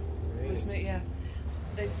girl. Really? It was me, yeah.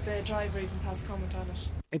 The driver even passed comment on it.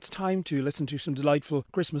 It's time to listen to some delightful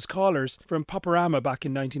Christmas callers from Poporama back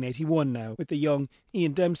in 1981 now, with the young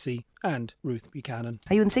Ian Dempsey and Ruth Buchanan.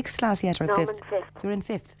 Are you in 6th class yet or No, 5th? I'm in 5th. You're in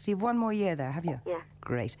 5th, so you've one more year there, have you? Yeah.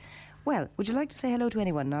 Great. Well, would you like to say hello to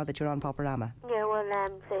anyone now that you're on Poporama? Yeah, well,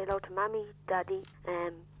 say hello to Mammy, Daddy,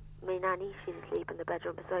 my nanny, she's asleep in the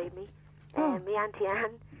bedroom beside me, my Auntie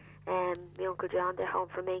Anne, my Uncle John, they're home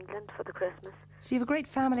from England for the Christmas. So you have a great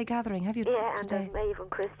family gathering, have you, Yeah, today? and there's Maeve and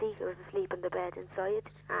Christy, who's asleep in the bed inside,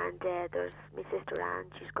 and there's my sister Anne,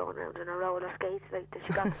 she's going around on her roller skates like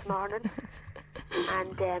she got this morning,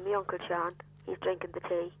 and my Uncle Sean, he's drinking the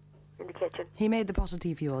tea in the kitchen. He made the pot of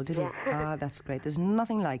tea for you all, did he? Ah, that's great. There's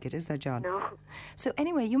nothing like it, is there, John? No. So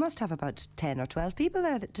anyway, you must have about 10 or 12 people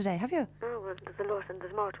there today, have you? Oh, well, there's a lot, and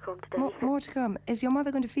there's more to come today. More to come. Is your mother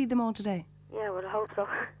going to feed them all today? Yeah, well, I hope so.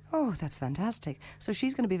 Oh, that's fantastic. So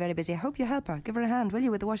she's going to be very busy. I hope you help her. Give her a hand, will you,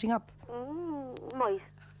 with the washing up? Might.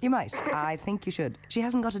 You might. I think you should. She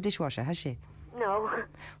hasn't got a dishwasher, has she? No.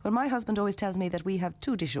 Well, my husband always tells me that we have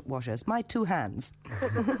 2 dishwashers, my 2 hands.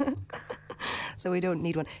 So we don't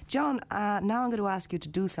need one. John, now I'm going to ask you to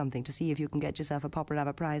do something to see if you can get yourself a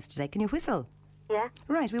Poporama prize today. Can you whistle? Yeah.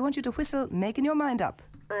 Right, we want you to whistle, making your mind up.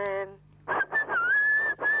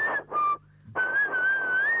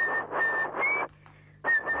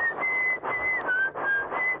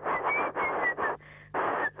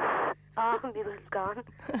 Oh, my whistle's gone.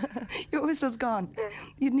 Your whistle's gone. Yeah.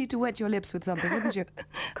 You'd need to wet your lips with something, wouldn't you?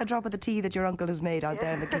 A drop of the tea that your uncle has made out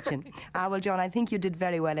there in the kitchen. Well, John, I think you did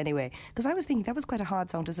very well anyway. Because I was thinking that was quite a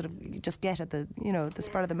hard song to sort of just get at the, the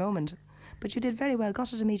spur of the moment. but you did very well.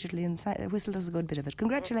 Got it immediately and whistled us a good bit of it.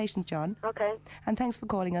 Congratulations, John. Okay. And thanks for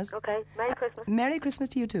calling us. Okay. Merry Christmas. Merry Christmas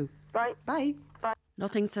to you too. Bye. Bye. Bye.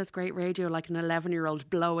 Nothing says great radio like an 11-year-old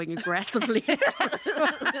blowing aggressively.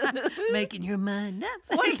 Making your mind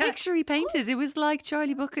up. What picture he painted. It was like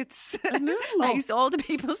Charlie Bucket's house. All the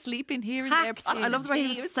people sleeping here and there. I love the way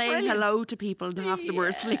he was saying hello to people and half them were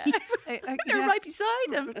asleep. They're right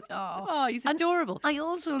beside him. Oh, he's adorable. I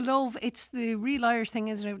also love, it's the real Irish thing,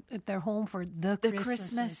 isn't it? They're home for the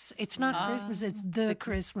Christmas. It's not Christmas, it's the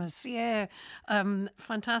Christmas. Yeah.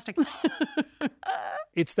 Fantastic.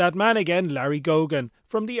 It's that man again, Larry Gogan,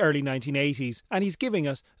 from the early 1980s, and he's giving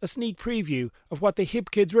us a sneak preview of what the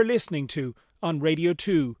hip kids were listening to on Radio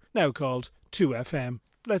 2, now called 2FM.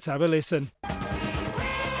 Let's have a listen.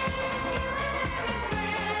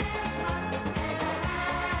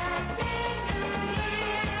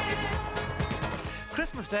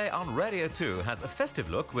 Christmas Day on Radio 2 has a festive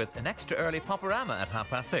look with an extra early Poporama at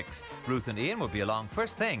 6:30. Ruth and Ian will be along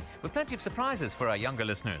first thing with plenty of surprises for our younger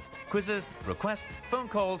listeners. Quizzes, requests, phone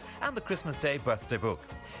calls and the Christmas Day birthday book.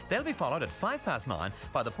 They'll be followed at 9:05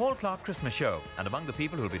 by the Paul Clark Christmas Show, and among the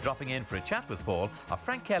people who will be dropping in for a chat with Paul are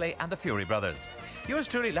Frank Kelly and the Fury Brothers. Yours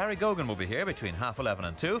truly, Larry Gogan, will be here between 11:30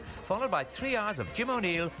 and 2, followed by 3 hours of Jim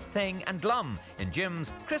O'Neill, Thing and Glum in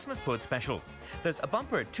Jim's Christmas Pud Special. There's a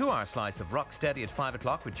bumper 2-hour slice of Rock Steady at 5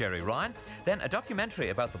 o'clock with Jerry Ryan, then a documentary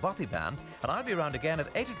about the Bothy Band, and I'll be around again at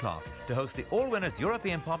 8 o'clock to host the All Winners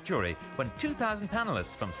European Pop Jury when 2,000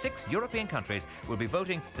 panellists from 6 European countries will be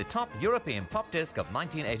voting the top European pop disc of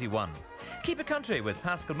 1981. Keep It Country with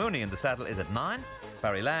Pascal Mooney in the Saddle is at 9,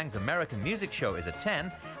 Barry Lang's American Music Show is at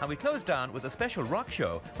 10, and we close down with a special rock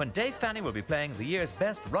show when Dave Fanny will be playing the year's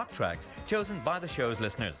best rock tracks chosen by the show's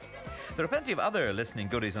listeners. There are plenty of other listening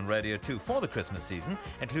goodies on Radio 2 for the Christmas season,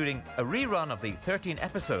 including a rerun of the 13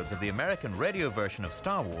 episodes of the American radio version of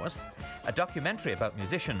Star Wars, a documentary about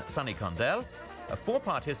musician Sonny Condell, a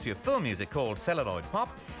 4-part history of film music called Celluloid Pop,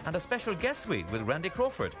 and a special guest suite with Randy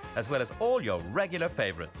Crawford, as well as all your regular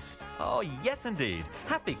favourites. Oh, yes indeed.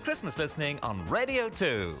 Happy Christmas listening on Radio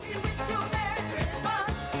 2.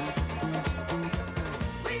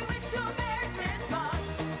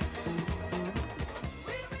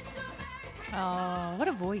 Oh, what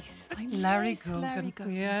a voice. I Larry miss Gogan. Larry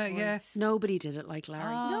Gogan's Yeah, voice. yeah. Nobody did it like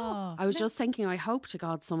Larry. No. I was just thinking, I hope to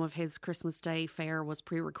God some of his Christmas Day fare was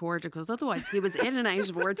pre-recorded, because otherwise he was in and out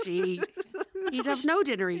of RTE. He'd have no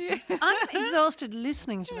dinner. I'm exhausted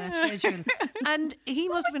listening to that schedule. And he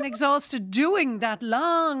must have been exhausted doing that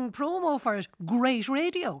long promo for it. Great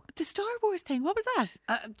radio. The Star Wars thing, what was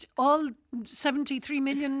that? All 73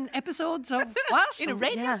 million episodes of what? In a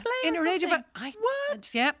radio play In or a radio something?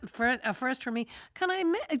 What? Yeah, a first for me. Can I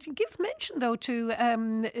give mention, though, to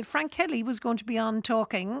Frank Kelly was going to be on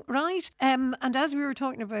talking, right? And as we were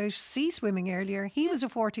talking about sea swimming earlier, he was a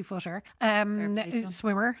 40-footer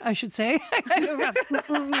swimmer, I should say.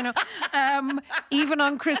 Even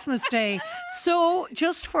on Christmas Day. So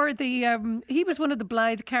just for the he was one of the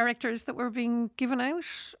Blythe characters that were being given out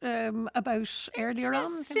about earlier on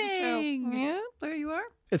in the show. Yeah, there you are.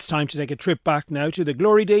 It's time to take a trip back now to the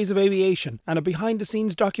glory days of aviation and a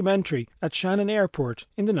behind-the-scenes documentary at Shannon Airport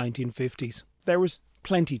in the 1950s. There was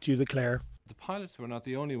plenty to declare. The pilots were not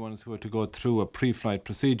the only ones who had to go through a pre-flight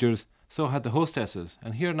procedures, so had the hostesses.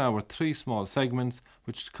 And here now were 3 small segments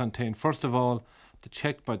which contain, first of all, the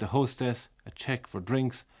check by the hostess, a check for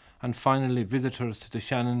drinks, and finally visitors to the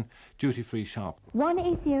Shannon duty-free shop. 1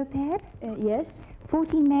 ACO pad? Yes.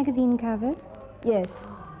 14 magazine covers? Yes.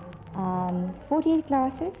 48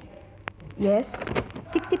 glasses? Yes.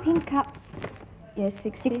 60 pink cups? Yes,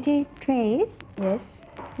 60 trays? Yes.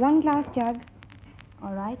 1 glass jug?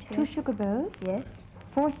 All right. 2 sugar bowls? Yes.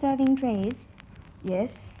 4 serving trays?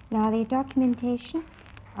 Yes. Now the documentation.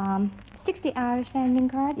 60 Irish landing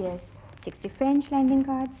cards? Yes. 60 French landing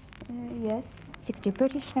cards? Yes. 60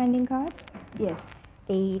 British landing cards? Yes.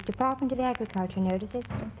 The Department of Agriculture notices.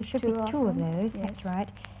 There should be 2 of those. Yes. That's right.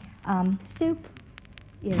 Soup?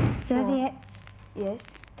 Yes. Serviettes? Yes.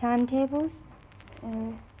 Timetables?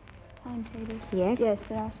 Timetables? Yes. Yes,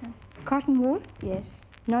 there are some. Cotton wool? Yes.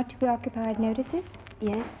 Not to be occupied notices?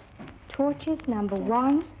 Yes. Torches, number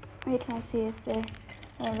 1. Wait till I see if they're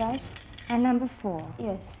all right. And number 4?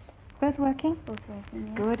 Yes. Both working? Both working,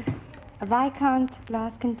 yes. Good. A Viscount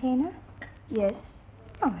glass container? Yes.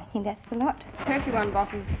 Oh, I think that's the lot. 31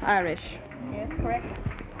 bottles Irish. Yes, correct.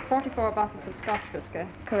 44 bottles of Scotch whiskey.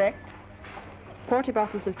 Correct. 40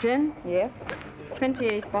 bottles of gin. Yes.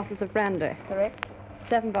 28 bottles of brandy. Correct.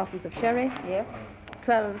 7 bottles of sherry. Yes.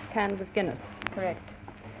 12 cans of Guinness. Correct.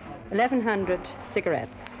 1,100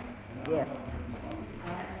 cigarettes. Yes.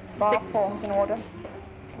 Bar forms in order?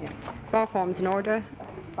 Yeah. Ball forms in order.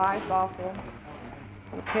 5 ball forms.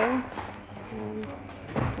 Okay.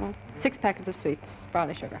 6 packets of sweets,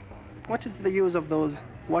 barley sugar. What is the use of those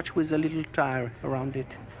watch with a little tire around it?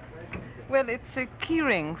 Well, it's a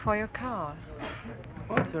keyring for your car.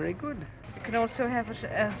 Oh, it's very good. You can also have it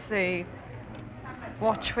as a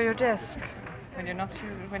watch for your desk when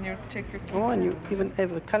you take your keys. Oh, and you even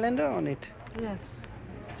have a calendar on it. Yes.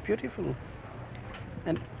 It's beautiful.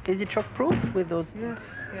 And is it shock-proof with those? Yes,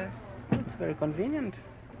 yes. It's very convenient.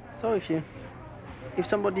 So if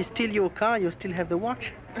somebody steals your car, you still have the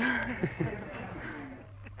watch.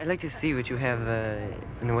 I'd like to see what you have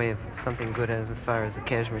in the way of something good as far as a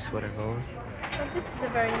cashmere sweater goes. Well, this is a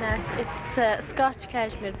very nice, it's a Scotch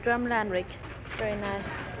cashmere drumland rig. It's very nice,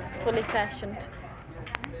 fully fashioned.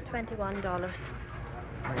 $21.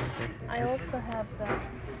 I also have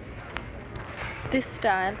this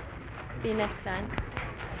style, V-neckline.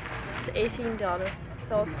 It's $18.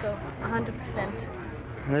 It's also 100%.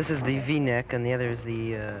 And this is the V-neck, and the other is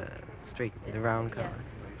the straight, the round collar.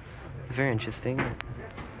 Very interesting.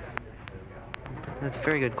 That's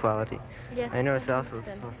very good quality. Yes, I noticed 100%. also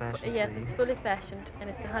it's full fashion. Yes, it's fully fashioned, and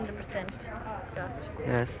it's 100% Scotch.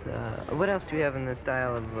 Yes. What else do we have in the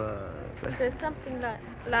style of? There's something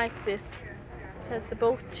like this. It has the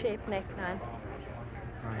boat-shaped neckline,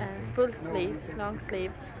 and full sleeves, long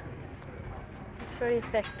sleeves. It's very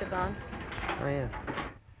effective on. Oh yes.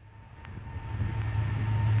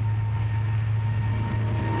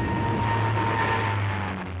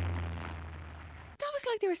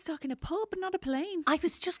 Like they were stuck in a pub, not a plane. I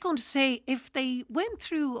was just going to say, if they went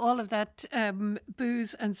through all of that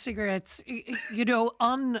booze and cigarettes,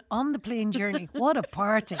 on the plane journey, what a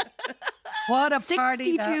party! What a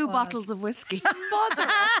party! 62 bottles of whiskey. Mother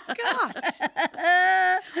of God!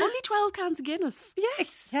 Only 12 cans of Guinness. Yes.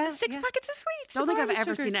 6 packets of sweets. Don't think I've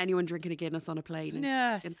ever seen anyone drinking a Guinness on a plane.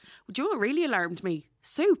 Yes. Do you know what really alarmed me?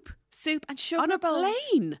 Soup and sugar on a bowls.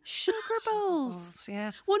 plane. Sugar bowls.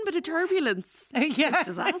 Yeah. One bit of turbulence. Yeah.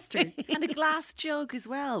 Disaster. And a glass jug as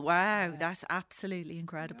well. Wow, that's absolutely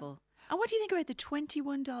incredible. And what do you think about the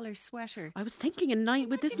 $21 sweater? I was thinking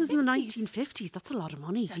this was in the 1950s. That's a lot of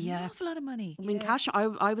money. It's an awful lot of money. I mean,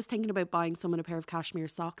 I was thinking about buying someone a pair of cashmere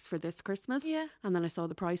socks for this Christmas. Yeah. And then I saw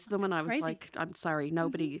the price of them and I was Crazy. like, I'm sorry,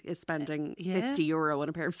 nobody is spending Yeah. €50 on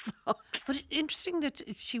a pair of socks. But interesting that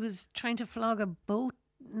she was trying to flog a boat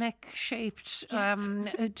neck-shaped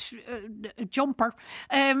jumper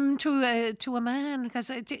to a man,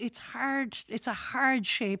 because it's hard. It's a hard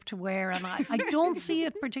shape to wear, and I don't see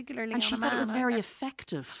it particularly. And on she a said it man was very either.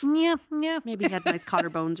 effective. Yeah. Maybe he had nice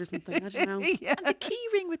collarbones or something. I don't know. Yeah. And the key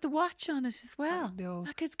ring with the watch on it as well. No.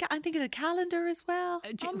 I'm thinking a calendar as well.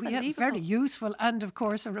 Yeah, Unbelievable. very useful, and of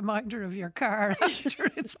course a reminder of your car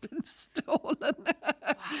after it's been stolen.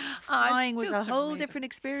 Flying was a just whole amazing. different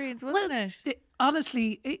experience, wasn't it?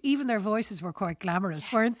 Honestly, even their voices were quite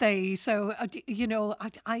glamorous, weren't they? So,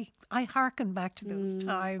 I hearken back to those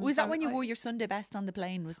times. Was that when you wore your Sunday best on the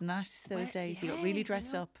plane? Wasn't that those days? You got really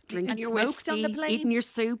dressed up. Drinking and your smoked whiskey, on the plane. eating your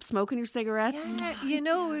soup, smoking your cigarettes. Yeah,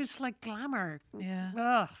 it was like glamour. Yeah.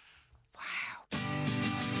 Oh.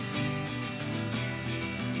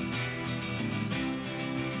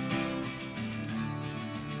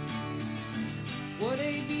 What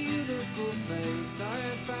a beautiful face I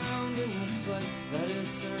have found in this place that is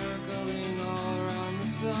circling all around the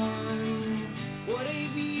sun. What a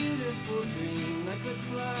beautiful dream that could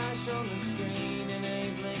flash on the screen in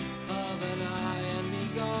a blink of an eye and be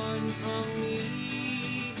gone from me.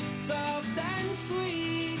 Soft and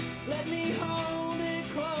sweet, let me hold it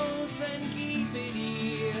close and keep it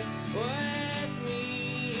here with me.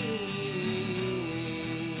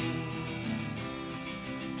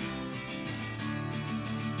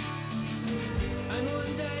 And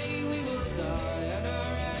one day we will die, and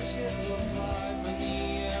our ashes will fly from the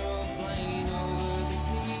aeroplane over the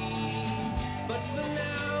sea. But for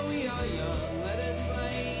now we are young, let us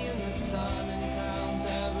lay in the sun and count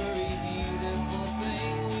every beautiful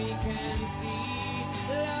thing we can see.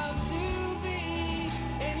 Love to be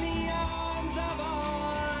in the arms of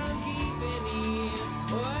all I'm keeping here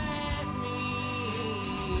with me.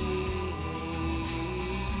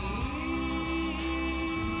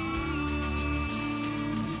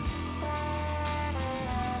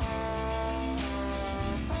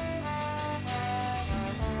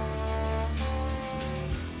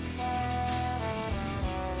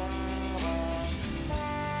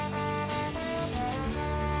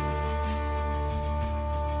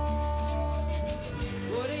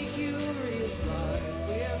 What a curious life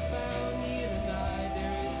we have found here tonight.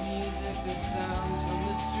 There is music that sounds from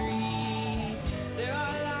the street. There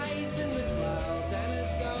are lights in the clouds and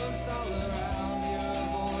its ghost all around. Hear a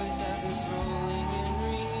voice as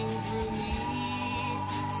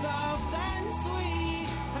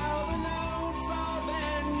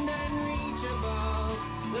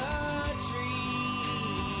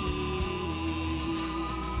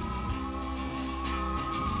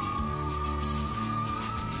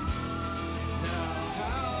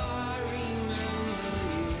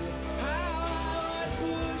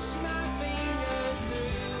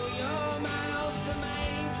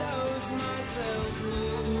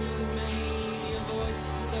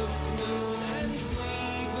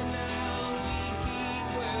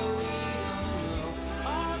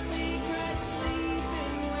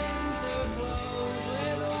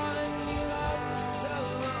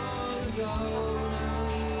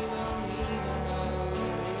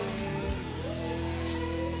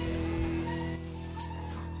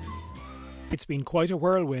It's been quite a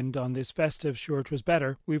whirlwind on this festive Sure 'Twas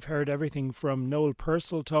Better. We've heard everything from Noel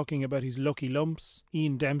Purcell talking about his lucky lumps,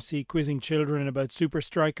 Ian Dempsey quizzing children about Super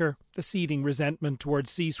Striker, the seething resentment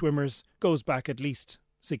towards sea swimmers goes back at least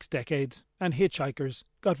 6 decades, and hitchhikers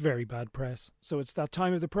got very bad press. So it's that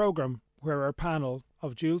time of the programme where our panel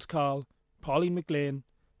of Jules Call, Pauline McLean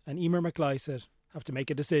and Emer McLysett have to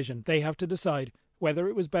make a decision. They have to decide whether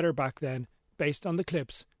it was better back then based on the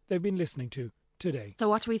clips they've been listening to today. So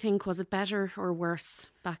what do we think? Was it better or worse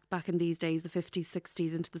back in these days, the 50s,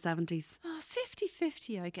 60s into the 70s?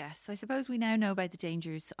 50-50, I guess. I suppose we now know about the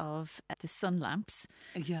dangers of the sun lamps.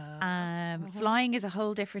 Yeah. Flying is a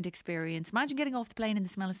whole different experience. Imagine getting off the plane in the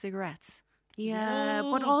smell of cigarettes. Yeah,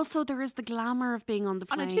 but also there is the glamour of being on the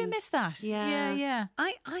plane. And I do miss that. Yeah.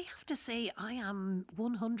 I have to say, I am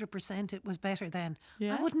 100% it was better then.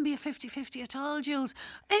 Yeah. I wouldn't be a 50-50 at all, Jules.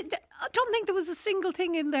 I don't think there was a single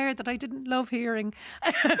thing in there that I didn't love hearing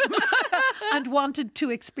and wanted to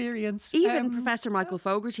experience. Even Professor Michael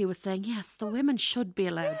Fogarty was saying, yes, the women should be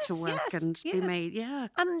allowed to work and be made,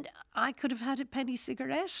 And I could have had a penny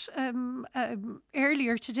cigarette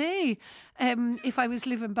earlier today if I was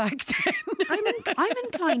living back then. I'm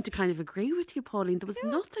inclined to kind of agree with you, Pauline. There was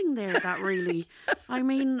nothing there that really... I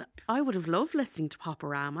mean, I would have loved listening to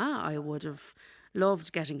Poporama. I would have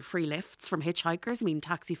loved getting free lifts from hitchhikers. I mean,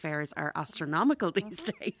 taxi fares are astronomical these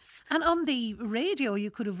days. And on the radio,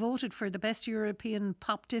 you could have voted for the best European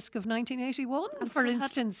pop disc of 1981, for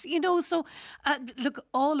instance. You know, so look,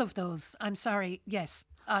 all of those, I'm sorry, yes,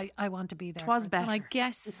 I want to be there. 'Twas better. And I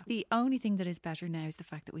guess the only thing that is better now is the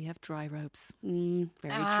fact that we have dry robes. Very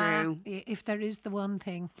true. If there is the one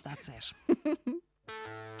thing, that's it.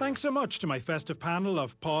 Thanks so much to my festive panel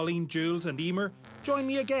of Pauline, Jules and Emer. Join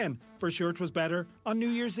me again for Sure 'Twas Better on New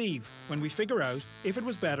Year's Eve when we figure out if it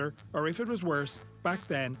was better or if it was worse back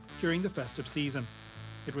then during the festive season.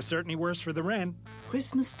 It was certainly worse for the Wren.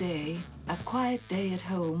 Christmas Day, a quiet day at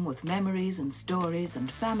home with memories and stories and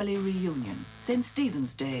family reunion. St.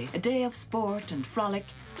 Stephen's Day, a day of sport and frolic,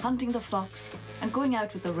 hunting the fox and going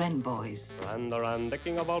out with the Wren boys. Ran, the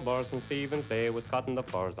king of all birds, St. Stephen's Day was cutting the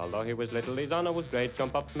furs. Although he was little, his honour was great.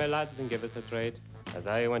 Jump up, my lads, and give us a trade. As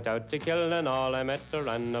I went out to kill and all, I met a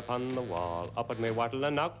Wren upon the wall. Up at me wattle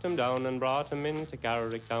and knocked him down and brought him into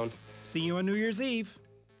Carrick Town. See you on New Year's Eve.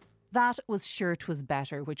 That was Sure 'Twas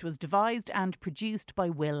Better, which was devised and produced by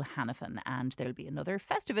Will Hanafin, and there'll be another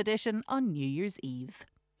festive edition on New Year's Eve.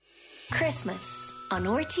 Christmas on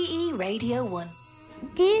RTE Radio 1.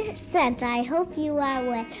 Dear Santa, I hope you are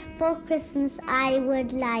well. For Christmas I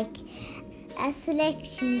would like a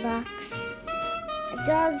selection box, a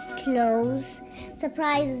doll's clothes,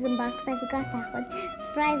 surprises in boxes, I forgot that one,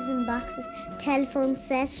 surprises in boxes, telephone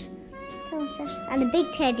set, and a big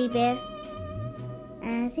teddy bear.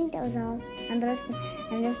 And I think that was all. And the rest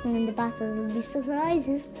of them in the boxes will be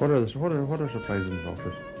surprises. What are surprises in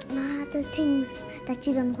boxes? The things that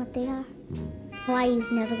you don't know what they are. Oh, I used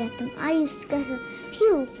to never get them. I used to get a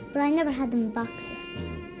few, but I never had them in boxes.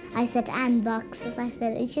 I said and boxes. I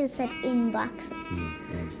should have said in boxes.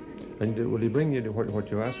 And will he bring you what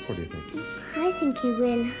you asked for, do you think? I think he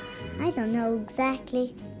will. I don't know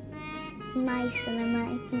exactly. He might or I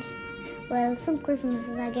mightn't. Well, some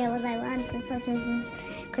Christmases I get what I want, and some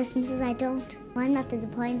Christmases I don't. I'm not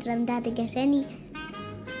disappointed. I'm glad to get any.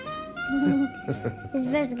 It's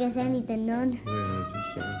better to get any than none. Yeah,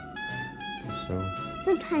 just so.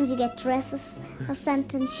 Sometimes you get dresses of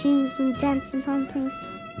Santa and shoes and dancing fun things.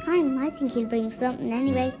 I think he'll bring something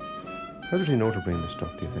anyway. How does he know to bring the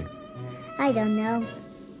stuff, do you think? I don't know.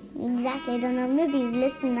 Exactly, I don't know. Maybe he's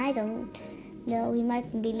listening, I don't know. He might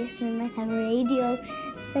be listening, he might have a radio.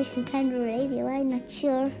 Special kind of radio, I'm not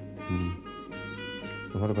sure. And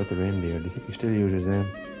what about the reindeer? Do you think he still uses them?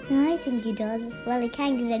 No, I think he does. Well, he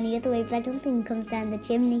can't get any other way, but I don't think he comes down the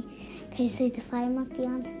chimney. Can you see the fire might be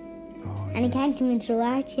on? And he can't come in through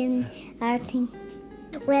our chimney, our thing.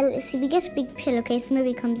 Well, see, we get a big pillowcase, maybe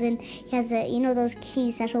he comes in, he has those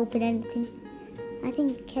keys that open anything. I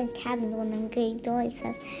think Ken Cabin's one of them great doors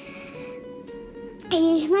has.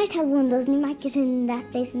 He might have one of those and he might get in that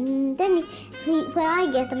place, and then when I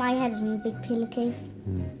get them I had it in a big pillowcase.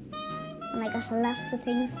 And I got lots of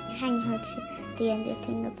things, hang her to the end of the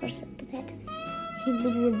thing or put her at the bed. He was a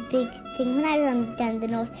big thing. When I was down the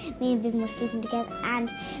north, me and Viv were sleeping together and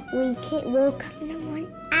we woke up in the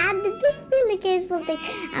morning and the big pillowcase was there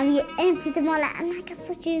and we emptied them all out and I got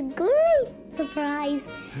such a great surprise.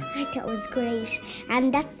 I thought it was great.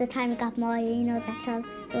 And that's the time I got Moya, that all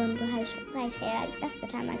going to the house right here. That's the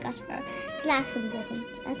time I got her. The last one, I think.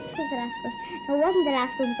 I think it was the last one. No, it wasn't the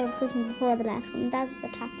last one, but it was before the last one. That was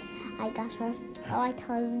the time I got her. Oh, I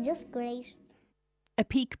thought it was just great. A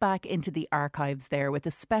peek back into the archives there with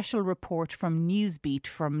a special report from Newsbeat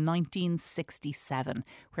from 1967,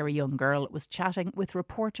 where a young girl was chatting with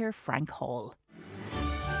reporter Frank Hall.